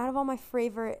 I'm out of all my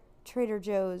favorite Trader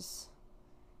Joe's.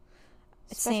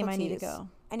 Same, I need to specialties. go.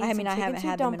 I need I some mean, I chicken haven't soup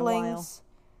had them in a while. dumplings.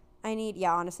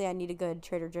 Honestly, I need a good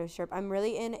Trader Joe's syrup. I'm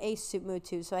really in a soup mood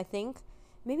too, so I think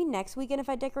maybe next weekend if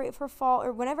I decorate for fall,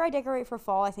 or whenever I decorate for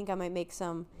fall, I think I might make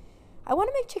some. I want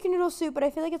to make chicken noodle soup, but I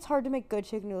feel like it's hard to make good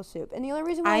chicken noodle soup. And the only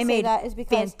reason why I say made that is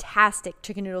because fantastic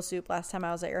chicken noodle soup last time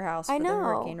I was at your house for I the know.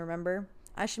 hurricane, remember?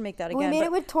 I should make that again. we made but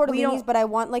it with we tortellinis, don't- but I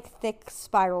want like thick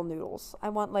spiral noodles. I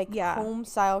want like Yeah. home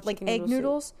style like chicken egg noodle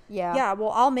noodles. soup. Yeah. Yeah,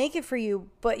 well, I'll make it for you,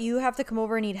 but you have to come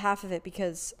over and eat half of it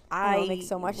because I know, I it makes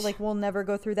so much. Like, we'll never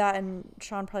go through that, and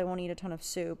Sean probably won't eat a ton of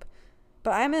soup.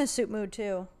 But I'm in a soup mood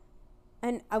too.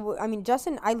 And I mean,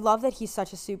 Justin, I love that he's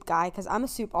such a soup guy because I'm a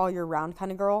soup all year round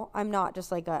kind of girl. I'm not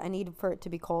just like I need for it to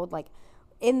be cold. Like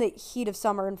in the heat of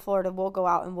summer in Florida, we'll go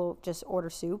out and we'll just order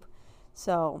soup.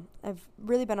 So I've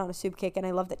really been on a soup kick, and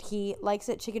I love that he likes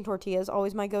it. Chicken tortilla is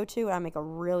always my go-to, and I make a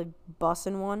really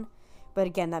bussin' one. But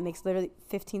again, that makes literally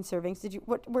 15 servings.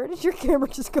 Where did your camera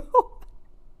just go?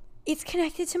 It's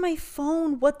connected to my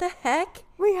phone. What the heck?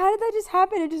 Wait, how did that just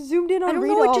happen? It just zoomed in on I don't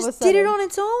Rita know. It all of a just did it sudden. on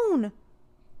its own.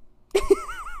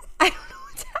 I don't know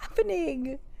what's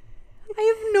happening. I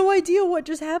have no idea what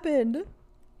just happened.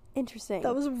 Interesting.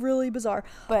 That was really bizarre.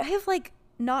 But- I have like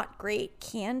not great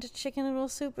canned chicken noodle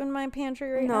soup in my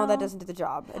pantry right now. no, that doesn't do the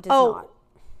job. It does Oh, not.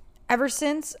 ever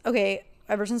since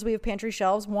we have pantry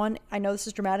shelves, one, I know this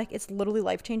is dramatic, it's literally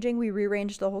life-changing. We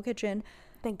rearranged the whole kitchen.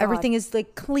 Thank God. Everything is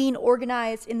like clean,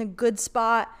 organized, in the good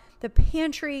spot. The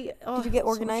pantry. Oh, Did you get so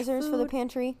much organizers for the food.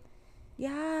 pantry?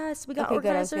 Yes, we got Okay,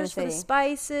 good, I was organizers for gonna the say.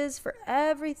 spices, for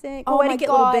everything. Oh I my didn't get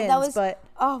God, little bins, that was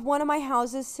but one of my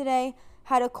houses today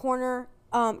had a corner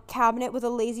cabinet with a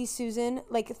Lazy Susan,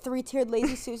 like a 3-tiered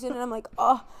Lazy Susan, and I'm like,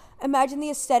 oh, imagine the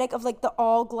aesthetic of like the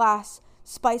all glass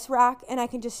spice rack, and I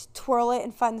can just twirl it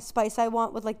and find the spice I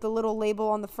want with like the little label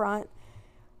on the front.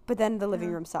 But then the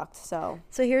living room sucked, so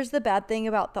here's the bad thing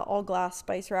about the all glass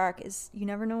spice rack is you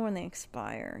never know when they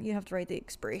expire. You have to write the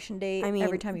expiration date I mean,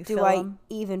 every time you do fill I them.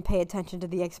 even pay attention to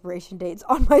the expiration dates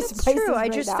on my It's spices true. I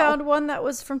right just now? found one that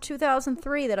was from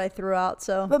 2003 that I threw out.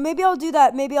 So But maybe I'll do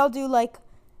that. Maybe I'll do like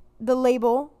the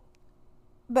label.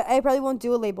 But I probably won't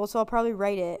do a label, so I'll probably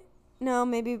write it. No,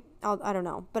 maybe I don't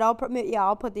know. But I'll put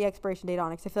the expiration date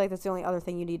on it, 'cause I feel like that's the only other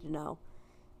thing you need to know,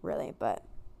 really. But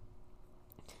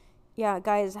yeah,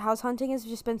 guys, house hunting has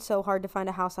just been so hard to find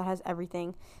a house that has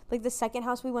everything. Like the second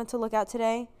house we went to look at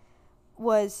today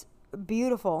was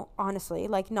beautiful, honestly.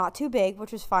 Like not too big,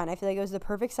 which was fine. I feel like it was the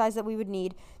perfect size that we would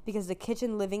need because the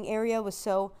kitchen living area was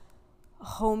so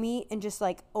homey and just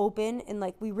like open, and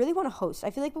like we really want to host. I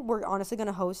feel like we're honestly going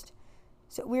to host.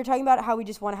 So we were talking about how we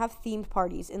just want to have themed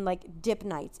parties and like dip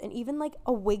nights and even like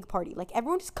a wig party. Like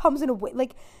everyone just comes in a wig,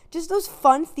 like just those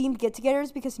fun themed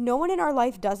get-togethers, because no one in our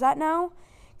life does that now.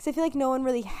 Because I feel like no one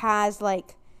really has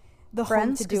like the Friends?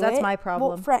 home to do 'Cause that's it. my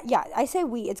problem. Well, yeah, I say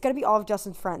we. It's gonna be all of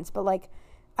Justin's friends, but like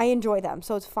I enjoy them,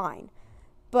 so it's fine.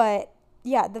 But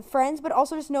yeah, the friends, but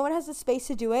also just no one has the space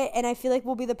to do it, and I feel like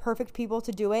we'll be the perfect people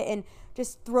to do it and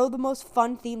just throw the most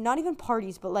fun theme. Not even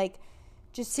parties, but like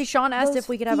just see, Sean asked those if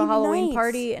we could have a theme Halloween nights.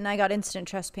 party, and I got instant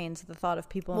chest pains at the thought of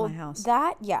people Well, in my house.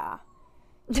 that, yeah.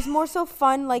 Just more so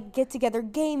fun, like get together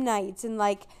game nights, and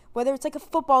like whether it's like a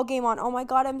football game on. Oh my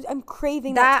God, I'm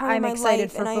craving that time in I'm my excited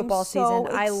life, for and I am football so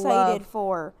season. I excited love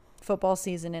for. Football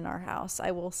season in our house,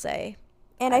 I will say.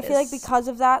 And I That feel like is- because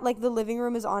of that, like the living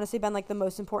room has honestly been like the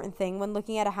most important thing when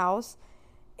looking at a house,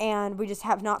 and we just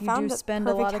have not You found do the spend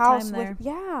a perfect lot of house time there.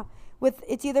 with with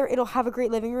it's either it'll have a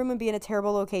great living room and be in a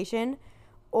terrible location,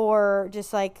 or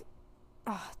just like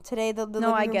today the No,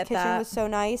 I living room get kitchen that. was so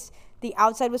nice, the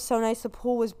outside was so nice, the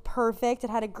pool was perfect, it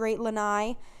had a great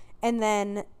lanai, and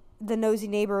then the nosy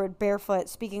neighbor barefoot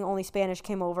speaking only Spanish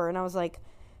came over, and I was like,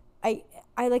 I'm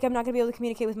not gonna be able to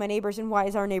communicate with my neighbors, and why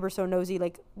is our neighbor so nosy?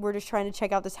 Like we're just trying to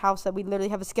check out this house that we literally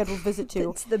have a scheduled visit to.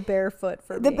 It's the barefoot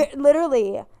for me.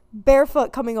 Literally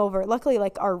barefoot coming over. Luckily,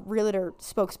 like our realtor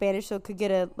spoke Spanish, so could get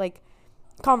a like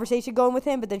conversation going with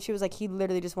him. But then she was like, he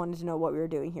literally just wanted to know what we were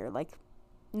doing here. Like,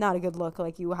 not a good look.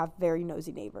 Like you have very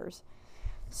nosy neighbors.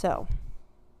 So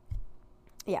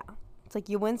yeah, it's like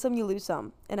you win some, you lose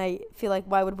some, and I feel like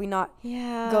why would we not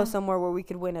Yeah. go somewhere where we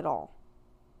could win it all?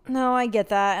 No, I get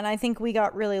that, and I think we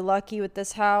got really lucky with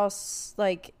this house.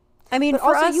 Like, I mean, But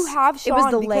for also us, you have it was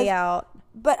Sean, the because- layout.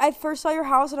 But I first saw your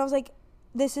house and I was like,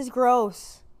 this is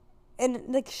gross. And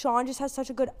like Sean just has such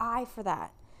a good eye for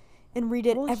that. and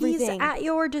redid Well, everything. he's at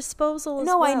your disposal as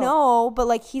No, well. I know, but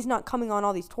like he's not coming on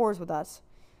all these tours with us.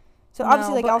 So No,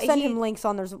 obviously, like but I'll send him links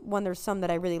on when there's some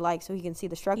that I really like, so he can see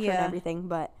the structure and Yeah. everything.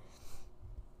 But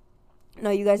no,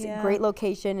 you guys, Yeah. great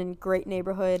location and great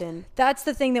neighborhood, and That's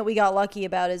the thing that we got lucky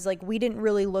about is like we didn't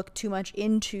really look too much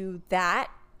into that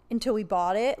until we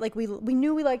bought it. Like we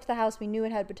knew we liked the house, we knew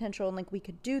it had potential and like we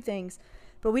could do things,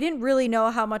 but we didn't really know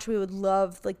how much we would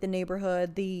love like the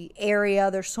neighborhood, the area.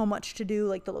 There's so much to do,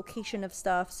 like the location of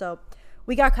stuff. So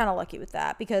we got kind of lucky with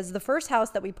that because the first house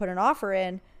that we put an offer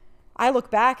in, I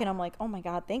look back and I'm like, "Oh my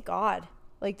God, thank God."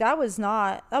 Like that was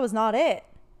not it.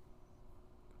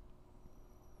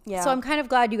 yeah. So I'm kind of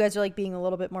glad you guys are like being a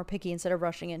little bit more picky instead of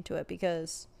rushing into it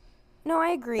because no, I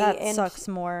agree. that and sucks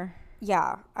more.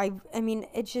 Yeah, I mean,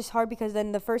 it's just hard because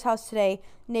then the first house today,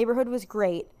 neighborhood was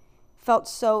great. Felt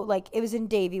so, like, it was in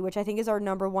Davie, which I think is our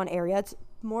number one area. It's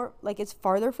more, like, it's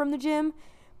farther from the gym,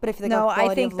 but I feel like No, our I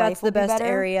quality think of that's life the will be best better.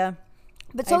 area.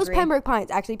 But I so is agree. Pembroke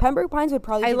Pines. Actually, Pembroke Pines would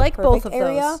probably be I the like both perfect of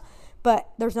area, those. but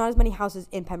there's not as many houses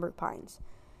in Pembroke Pines.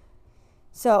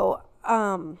 So,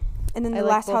 and then I the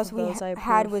like last both house of we those. I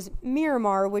had approve. was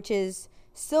Miramar, which is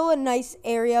still a nice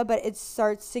area, but it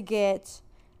starts to get...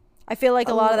 I feel like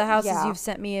a lot of the houses yeah. you've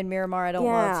sent me in Miramar I don't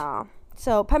love.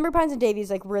 So Pembroke Pines and Davie is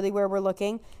like really where we're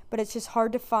looking, but it's just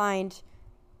hard to find.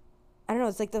 I don't know.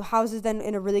 It's like the houses then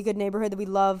in a really good neighborhood that we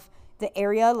love. The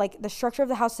area, like the structure of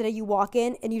the house today, you walk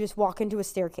in and you just walk into a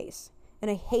staircase, and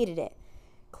I hated it.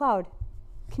 Cloud,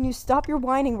 can you stop your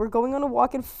whining? We're going on a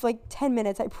walk in like 10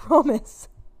 minutes. I promise.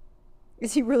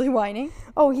 Is he really whining?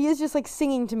 Oh, he is just like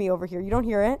singing to me over here. You don't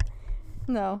hear it?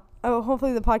 No. Oh,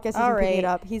 hopefully the podcast isn't All picking it right.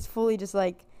 up. He's fully just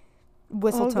like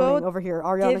whistle I'll toning go over here.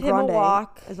 Ariana give him a Grande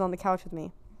walk. is on the couch with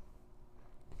me.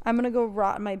 I'm going to go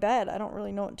rot in my bed. I don't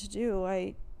really know what to do.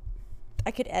 I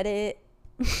could edit.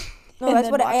 No, and that's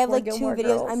then what I watch have more like 2 Gilmore videos.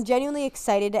 Girls. I'm genuinely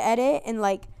excited to edit and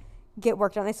like get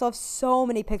work done. I still have so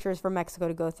many pictures from Mexico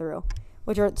to go through,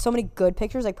 which are so many good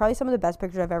pictures, like probably some of the best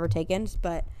pictures I've ever taken,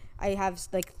 but I have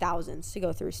like thousands to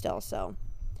go through still. So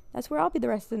that's where I'll be the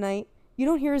rest of the night. You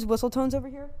don't hear his whistle tones over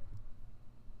here?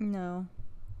 No.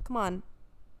 Come on.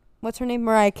 What's her name?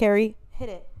 Mariah Carey. Hit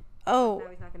it. Oh, No,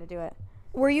 he's not going to do it.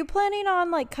 were you planning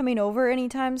on like coming over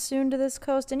anytime soon to this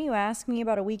coast? Didn't you ask me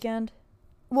about a weekend?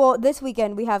 Well, this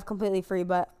weekend we have completely free,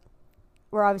 but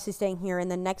we're obviously staying here. And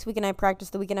then next weekend I practice.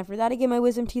 The weekend after that I get my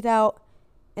wisdom teeth out.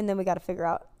 And then we got to figure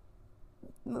out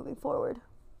moving forward.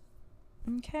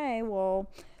 Okay, well,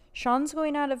 Sean's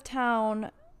going out of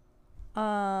town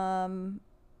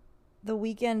the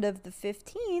weekend of the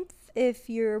 15th if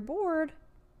you're bored.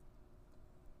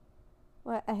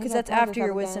 What? Because that's after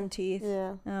your wisdom teeth.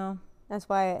 Yeah. Oh. That's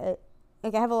why I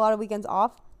have a lot of weekends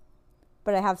off,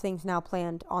 but I have things now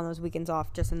planned on those weekends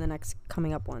off just in the next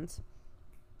coming up ones.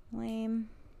 Lame.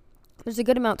 There's a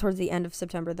good amount towards the end of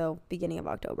September, though, beginning of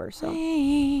October. So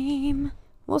Lame.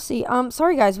 we'll see.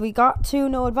 Sorry, guys. We got to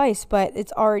no advice, but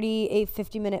it's already a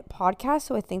 50-minute podcast,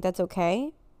 so I think that's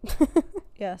okay.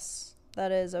 Yes,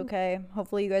 that is okay.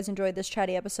 Hopefully you guys enjoyed this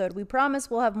chatty episode. We promise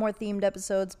we'll have more themed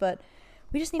episodes, but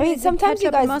we just need I to mean, get sometimes you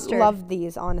ketchup and guys mustard. love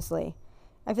these, honestly.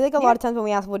 I feel like a lot of times when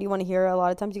we ask, what do you want to hear? A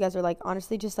lot of times you guys are like,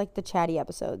 honestly, just like the chatty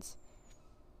episodes.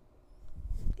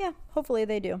 Yeah, hopefully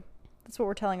they do. That's what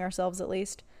we're telling ourselves at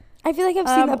least. I feel like I've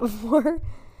seen that before.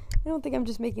 I don't think I'm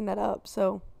just making that up,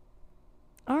 so.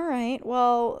 All right.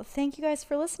 Well, thank you guys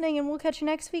for listening, and we'll catch you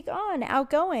next week on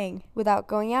Outgoing. Without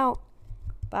going out.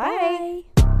 Bye.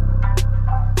 Bye.